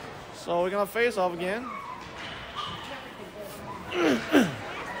 So we're going to face off again.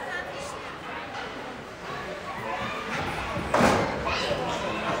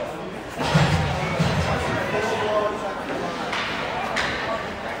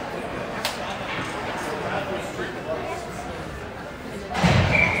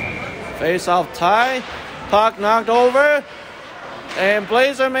 Face off tie. Puck knocked over. And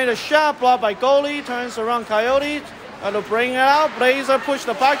Blazer made a shot, blocked by goalie, turns around Coyote, to bring it out. Blazer push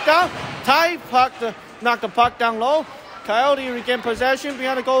the puck down, tight puck, knock the puck down low. Coyote regain possession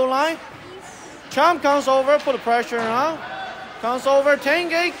behind the goal line. Chum comes over, put the pressure on. Comes over,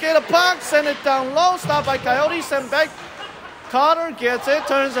 Tenge, get a puck, send it down low, stopped by Coyote, send back. Carter gets it,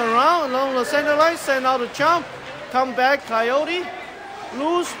 turns around along the center line, send out to Chum. Come back, Coyote.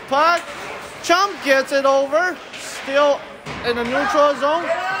 Loose puck. Chum gets it over, still in the neutral zone.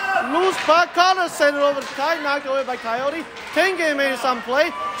 Loose puck, Carter sent it over to Kai, knocked away by Coyote. Tenge made some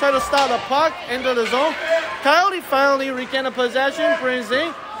play, try to start the puck into the zone. Coyote finally regained the possession, brings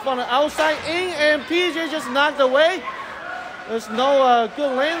in from the outside in, and PJ just knocked away. There's no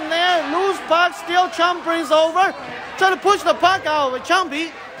good lane there. Loose puck, still Chum brings over. Try to push the puck out with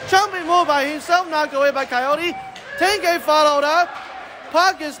Chumpy. Chumpy moved by himself, knocked away by Coyote. Tenge followed up.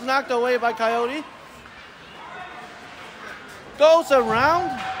 Puck is knocked away by Coyote. Goes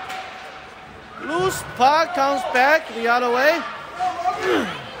around. Loose puck comes back the other way.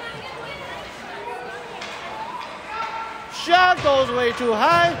 Shot goes way too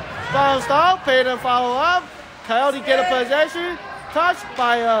high. Bounced off. Payton follow up. Coyote get a possession. Touched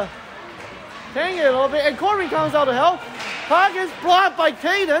by Tenge a little bit. And Corbin comes out to help. Puck is blocked by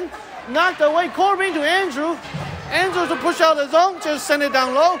Payton. Knocked away. Corbin to Andrew. Andrew to push out the zone. Just send it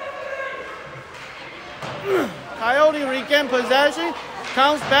down low. Coyote regain possession.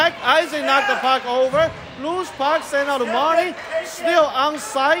 Comes back. Isaac knocked the puck over. Loose puck sent out to Marty. Still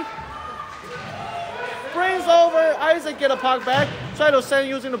onside. Brings over. Isaac get a puck back. Try to send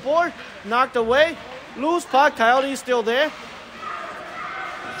using the board. Knocked away. Loose puck. Coyote still there.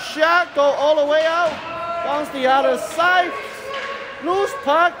 Shot go all the way out. Bounce the other side. Loose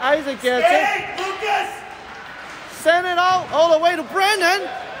puck. Isaac gets it. Send it out all the way to Brandon.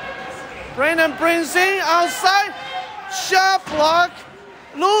 Brandon brings in outside. Shot block.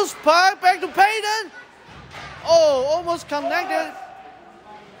 Loose puck back to Payton. Oh, almost connected.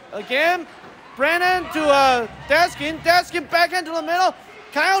 Again, Brandon to Deskin. Deskin back into the middle.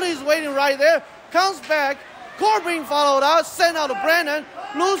 Coyote's waiting right there. Comes back. Corbin followed out. Sent out to Brandon.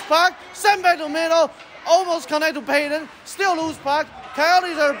 Loose puck. Sent back to the middle. Almost connect to Payton. Still loose puck.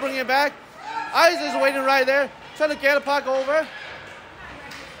 Coyotes are bringing it back. Isaac's waiting right there. Trying to get a puck over.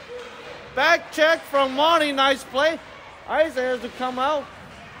 Back check from Marty. Nice play. Isaac has to come out.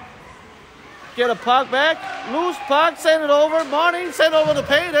 Get a puck back. Loose puck. Send it over. Marty send over to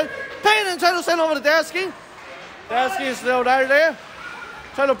Payton. Payton trying to send over to Dasky. Dasky is still right there.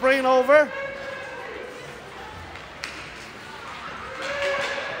 Trying to bring it over.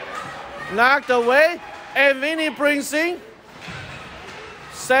 Knocked away. And Vinny brings in.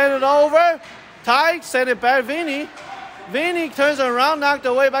 Send it over. Tight. Send it back. Vinny. Vinny turns around. Knocked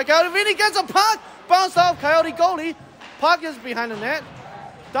away by Coyote. Vinny gets a puck. Bounced off Coyote goalie. Puck is behind the net.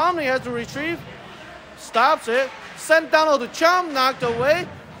 Dominic has to retrieve. Stops it. Sent down to Chum. Knocked away.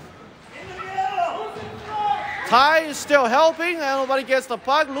 Ty is still helping. Nobody gets the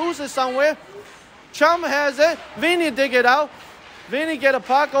puck. Loses somewhere. Chum has it. Vinny dig it out. Vinny get a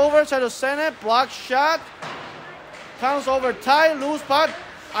puck over. Try to send it. Block shot. Comes over Ty. Loose puck.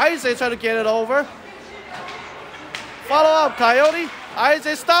 Isaac try to get it over. Follow up Coyote.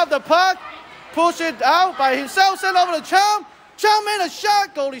 Isaac stop the puck. Push it out by himself. Send over to Chum. Chum made a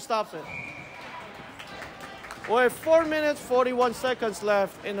shot. Goalie stops it. With 4 minutes, 41 seconds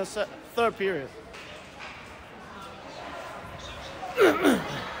left in the third period.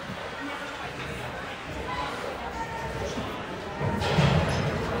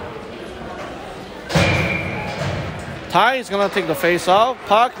 Ty is going to take the face off.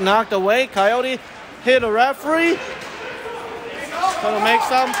 Puck knocked away. Coyote hit a referee. Going to make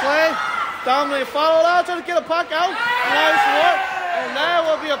some play. Dominic followed out to get a puck out. Nice work. And that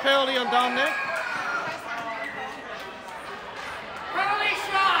will be a penalty on Dominic. Penalty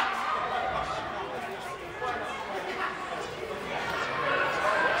shot!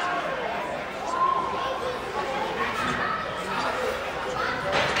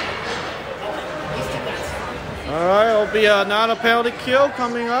 All right, it'll be another penalty kill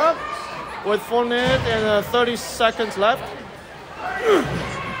coming up with 4 minutes and 30 seconds left.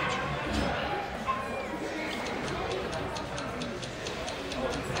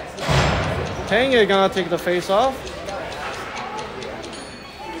 Tenge gonna take the face off.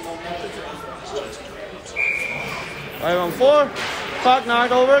 Right on 4. Puck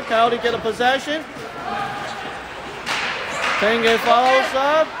knocked over. Coyote get a possession. Tenge follows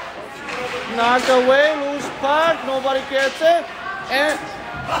up. Knocked away. Loose puck. Nobody gets it. And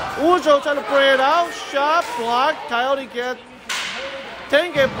Ujo trying to bring it out. Shot blocked. Coyote get.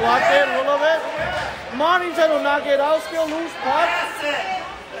 Tenge blocked it a little bit. Martin trying to knock it out. Still loose puck.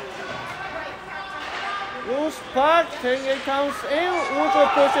 Loose puck. Tenge comes in. Woodrow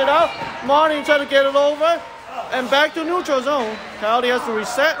push it out. Martin trying to get it over. And back to neutral zone. Coyote has to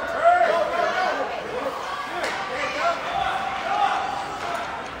reset.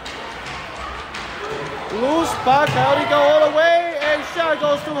 Loose puck. Coyote go all the way. And shot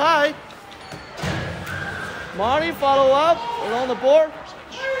goes too high. Marty follow up along the board.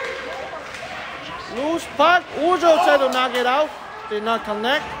 Loose puck. Woodrow tried to knock it out. Did not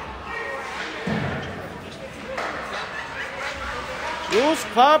connect. Loose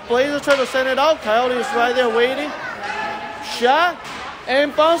puck. Blazer tried to send it out. Coyote is right there waiting. Shot.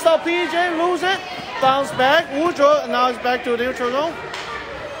 And bounce out PJ. Lose it. Bounce back. Woodrow. And now it's back to the neutral zone.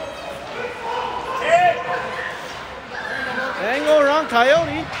 Angle around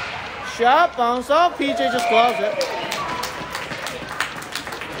Coyote. Shot. Bounce out. PJ just gloves it.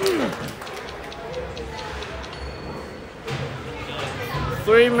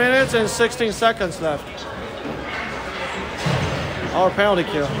 3 minutes and 16 seconds left. Our penalty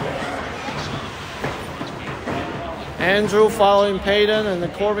kill. Andrew following Peyton and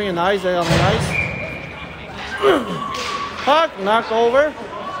then Corbin and Isaac on the ice. Puck knocked over.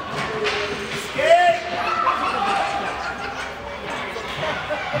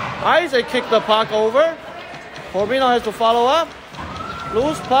 Isaac kicked the puck over. Corbin has to follow up.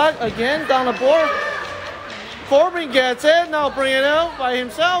 Loose puck again down the board. Corbin gets it. Now bring it out by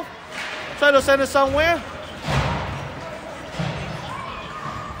himself. Try to send it somewhere.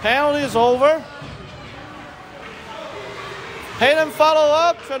 Penalty is over. Hayden follow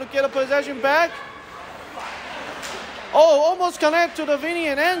up. Try to get a possession back. Oh, almost connect to the Vinny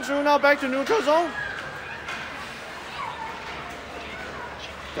and Andrew. Now back to neutral zone.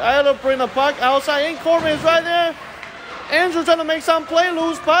 Try to bring the puck outside in. Corbin is right there. Andrew trying to make some play.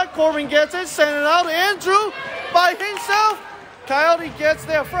 Loose puck. Corbin gets it. Send it out. Andrew by himself. Coyote gets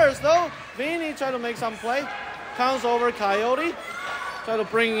there first though. Vinny trying to make some play. Counts over Coyote. Try to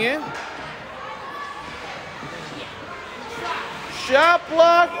bring in. Shot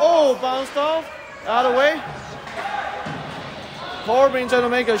block. Oh, bounced off. Out of the way. Corbin trying to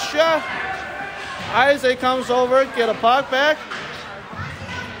make a shot. Isaac comes over. Get a puck back.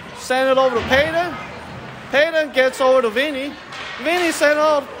 Send it over to Peyton. Peyton gets over to Vinny. Vinny sent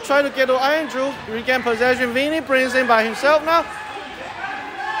out, try to get to Andrew. Regain possession. Vinny brings in by himself now.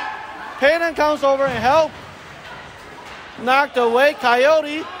 Peyton comes over and help. Knocked away.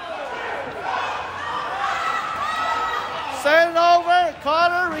 Coyote. Send it over.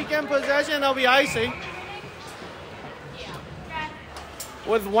 Carter regain possession. That'll be icing.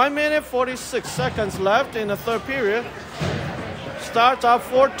 With 1 minute 46 seconds left in the third period. Starts off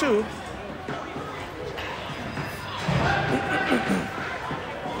 4-2.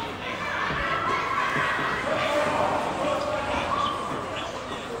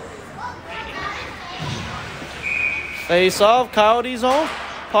 Face off, Coyote zone.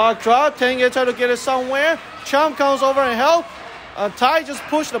 Puck drop. Tenge try to get it somewhere. Chum comes over and help. Ty just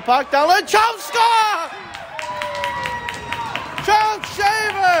pushed the puck down. Let Chum score! Chum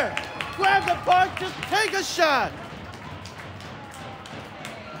Shaver! Grab the puck, just take a shot.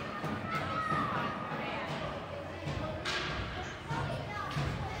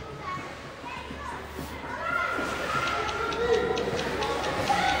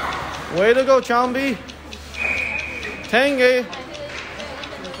 Way to go, Chumby. Tenge.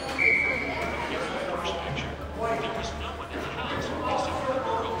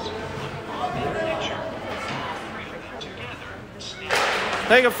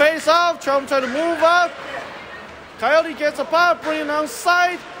 Take a face off. Chum try to move up. Coyote gets a puck, bring it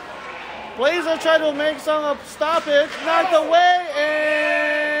outside. Blazer try to make some stoppage. Knocked away,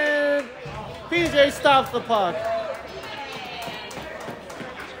 and PJ stops the puck.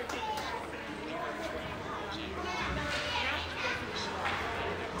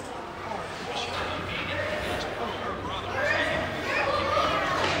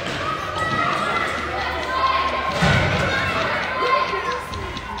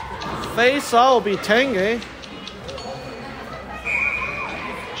 Face off will be Tenge.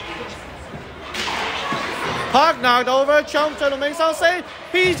 Puck knocked over. Chum trying to make some save.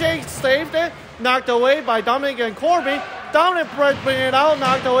 PJ saved it. Knocked away by Dominic and Corbin. Dominic bring it out.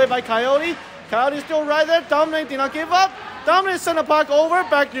 Knocked away by Coyote. Coyote still right there. Dominic did not give up. Dominic sent the puck over.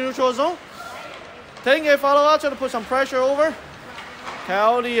 Back to neutral zone. Tenge follow out. Trying to put some pressure over.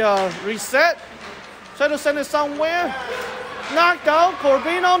 Coyote reset. Try to send it somewhere. Knocked out.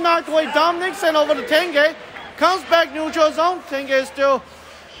 Corbino knocked away. Dominic sent over to Tenge. Comes back neutral zone. Tenge is still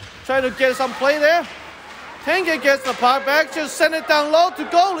trying to get some play there. Tenge gets the puck back. Just send it down low to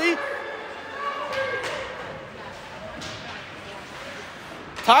goalie.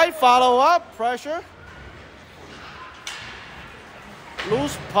 Tight follow-up, pressure.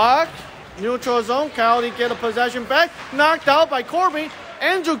 Loose puck, neutral zone. Coyote get the possession back. Knocked out by Corbin.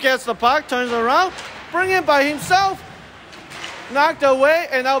 Andrew gets the puck, turns around, bring it by himself. Knocked away,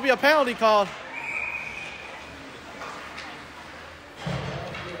 and that'll be a penalty called.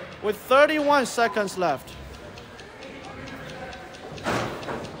 With 31 seconds left.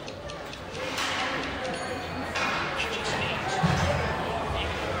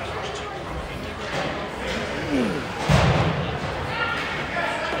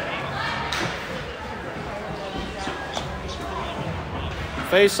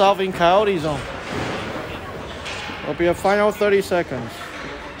 Face off in Coyote zone. It'll be a final 30 seconds.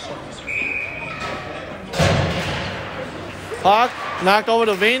 Puck knocked over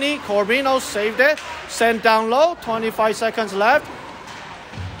to Vinny. Corbino saved it. Sent down low. 25 seconds left.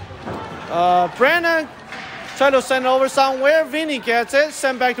 Brandon tried to send over somewhere. Vinny gets it.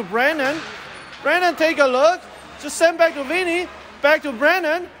 Sent back to Brandon. Brandon take a look. Just send back to Vinny. Back to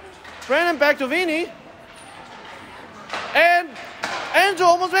Brandon. Brandon back to Vinny. And Andrew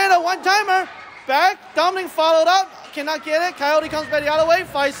almost made a one-timer. Back. Dominic followed up. Cannot get it. Coyote comes back the other way.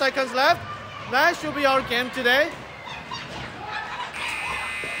 5 seconds left. That should be our game today.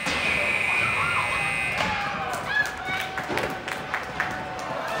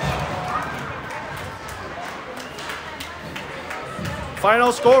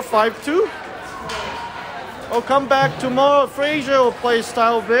 Final score 5-2. We'll come back tomorrow. Frazier will play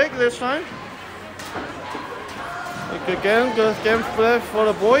style big this time. Good game for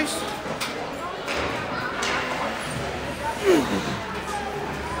the boys.